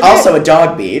nude beach, also a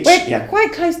dog beach. We're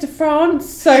quite close to France,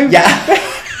 so... Yeah.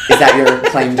 Is that your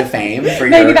claim to fame?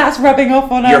 Maybe that's rubbing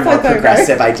off on us. Your more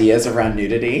progressive ideas around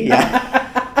nudity?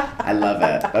 Yeah. I love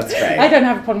it. That's great. I don't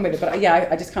have a problem with it, but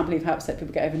I just can't believe how upset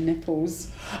people get over nipples.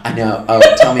 I know. Oh,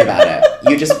 tell me about it.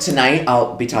 You just, tonight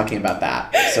I'll be talking about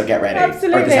that. So get ready.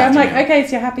 Absolutely. I'm like, okay,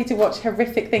 so you're happy to watch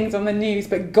horrific things on the news,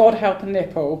 but God help a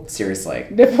nipple. Seriously.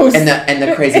 Nipples. And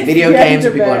the crazy video games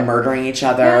where people are murdering each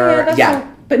other. Yeah.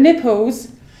 But nipples,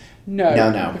 no.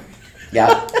 No.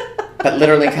 Yeah. But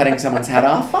literally cutting someone's head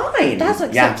off, fine. That's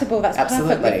acceptable. Yeah, That's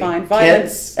absolutely. perfectly fine.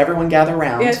 Violence. Kids, everyone gather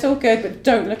around. Yeah, it's all good, but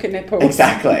don't look at nipples.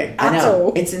 Exactly. I know.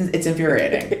 All. It's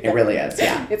infuriating. It really is.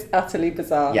 Yeah. It's utterly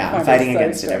bizarre. Yeah, I'm fighting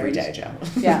against it every day, Joe.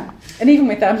 Yeah. And even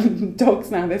with dogs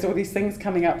now, there's all these things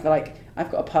coming up. They're like, I've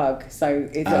got a pug, so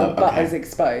its little butt is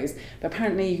exposed. But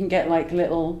apparently you can get like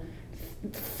little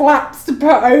flaps to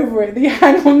put over it that you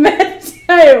hang on their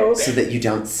tail. So that you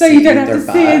don't see So you don't have their to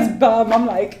butt. see his bum. I'm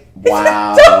like,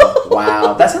 wow.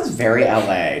 Wow. That sounds very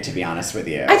LA, to be honest with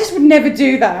you. I just would never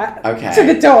do that Okay. to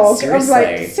the dog. Seriously. I was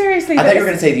like, seriously. I thought you were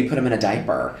going to say you put him in a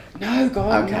diaper. No,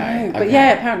 God, Okay, no. But okay.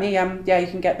 yeah, apparently, you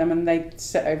can get them and they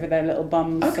sit over their little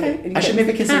bums. Okay. I should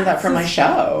maybe consider that for my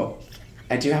show.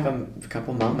 I do have a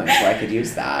couple moments where I could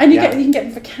use that. And you can get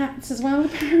them for cats as well,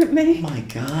 apparently. Oh my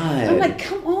God. I'm like,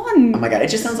 come on. Oh my God. It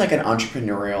just sounds like an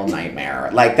entrepreneurial nightmare.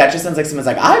 Like, that just sounds like someone's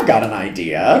like, I've got an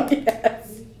idea. Yes.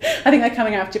 I think they're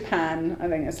coming out of Japan. I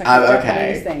think it's like a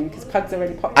Japanese thing because pugs are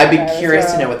really popular. I'd be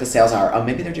curious to know what the sales are. Oh,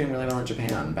 maybe they're doing really well in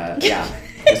Japan, but yeah.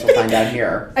 I guess we'll find out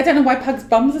here. I don't know why pugs'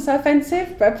 bums are so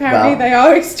offensive, but apparently they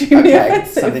are extremely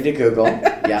offensive. Something to Google.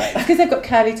 Yeah. Because they've got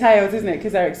curly tails, isn't it?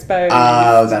 Because they're exposed.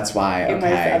 Oh, that's why. In ways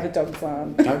that Okay. other dogs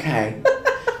aren't. Okay.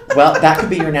 Well, that could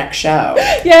be your next show.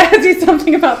 Yeah, do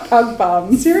something about pug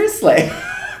bums. Seriously.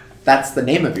 That's the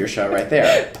name of your show right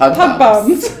there. Pug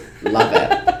bums. Love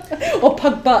it. Or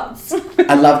pug butts.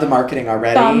 I love the marketing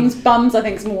already. Bums I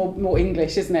think is more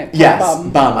English, isn't it? Pug Yes,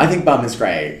 bum. I think bum is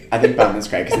great. I think bum is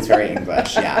great because it's very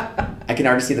English. Yeah. I can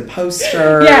already see the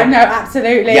poster. Yeah, no,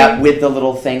 absolutely. Yeah, with the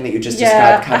little thing that you just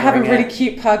described I have a covering really it.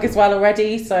 cute pug as well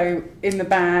already, so in the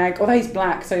bag. Although he's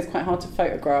black, so he's quite hard to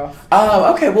photograph.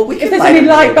 Oh, okay. Well, we can. If there's any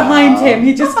light behind him,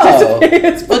 he just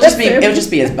disappears. It'll just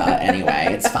be his butt anyway.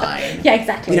 It's fine. Yeah,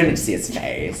 exactly. We don't need to see his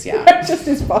face. Yeah. Just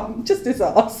his bum, just his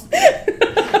ass.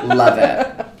 Love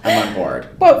it. I'm on board.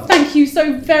 Well, thank you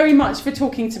so very much for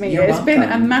talking to me. You're It's been a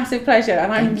welcome. massive pleasure,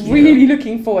 and I'm Thank you. really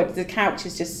looking forward. The couch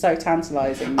is just so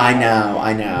tantalising. I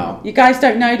know. You guys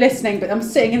don't know listening, but I'm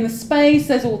sitting in the space,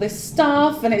 there's all this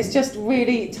stuff, and it's just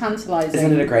really tantalising.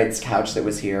 Isn't it a great couch that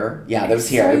was here? Yeah, that was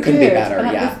here. So It couldn't be good. better, And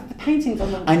like yeah. the paintings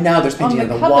on the I know, there's painting on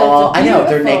the cupboards wall. are I know,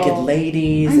 they're beautiful. naked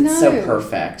ladies. I It's so know.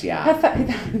 perfect, yeah.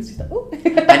 She's like, "Ooh."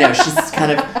 I know, she's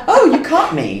kind of, oh, you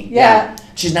caught me. Yeah.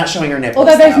 She's not showing her nipples.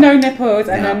 Although there's though. no nipples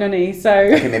and no nunny, so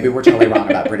Okay, maybe we're totally wrong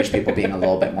about British people being a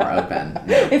little bit more open.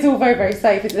 No. it's all very, very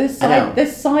safe. It's I know.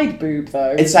 this side boob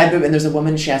though. It's side boob, and there's a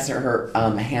woman, she has her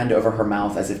hand over her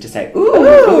mouth as if to say,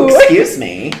 Ooh. excuse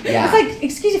me. Yeah. It's like,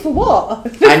 excuse you for what?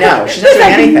 I know, she's not There's doing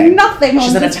like anything. Nothing She's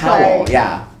on in a display. towel,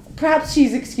 yeah. Perhaps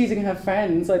she's excusing her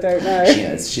friends, I don't know. She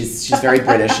is. She's very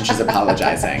British, and she's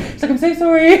apologizing. It's like, I'm so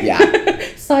sorry. Yeah.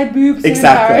 Side boobs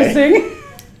Exactly. are embarrassing.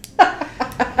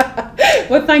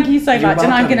 Well, thank you so You're much,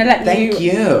 and I'm welcome. going to let Thank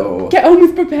you. get on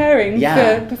with preparing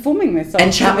Yeah. for performing this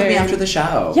And chat with me afternoon. after the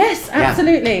show. Yes, Yeah.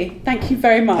 absolutely. Thank you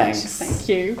very much. Thanks. Thank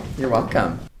you. You're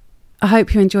welcome. I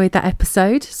hope you enjoyed that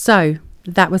episode. So,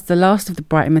 that was the last of the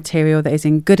Brighton material that is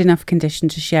in good enough condition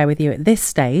to share with you at this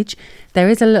stage. There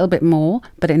is a little bit more,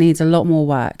 but it needs a lot more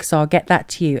work. So I'll get that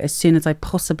to you as soon as I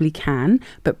possibly can,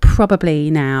 but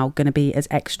probably now going to be as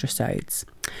extra-sodes.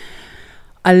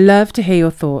 I love to hear your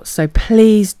thoughts, so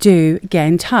please do get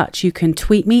in touch. You can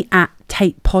tweet me at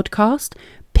Tate Podcast,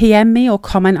 PM me or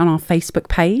comment on our Facebook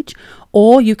page,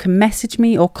 or you can message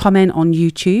me or comment on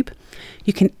YouTube.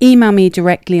 You can email me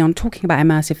directly on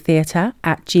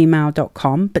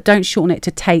talkingaboutimmersivetheatre@gmail.com, but don't shorten it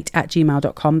to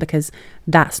tate@gmail.com because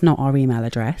that's not our email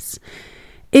address.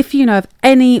 If you know of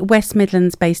any West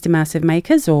Midlands based immersive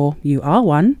makers, or you are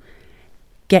one,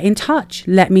 get in touch,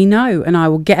 let me know, and I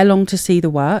will get along to see the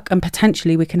work and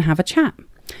potentially we can have a chat.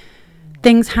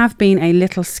 Things have been a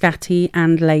little scatty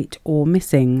and late or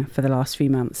missing for the last few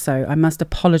months, so I must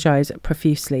apologise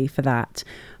profusely for that.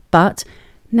 But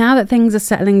now that things are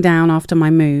settling down after my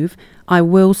move, I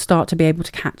will start to be able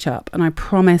to catch up, and I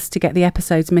promise to get the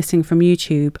episodes missing from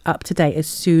YouTube up to date as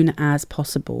soon as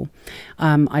possible.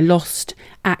 I lost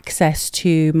access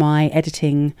to my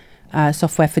editing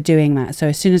software for doing that, so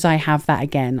as soon as I have that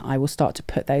again, I will start to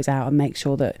put those out and make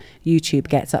sure that YouTube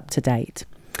gets up to date.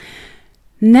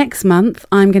 Next month,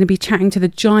 I'm going to be chatting to the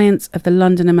giants of the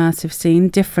London immersive scene,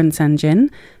 Difference Engine.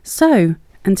 So,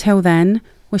 until then,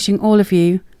 wishing all of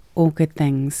you all good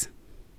things.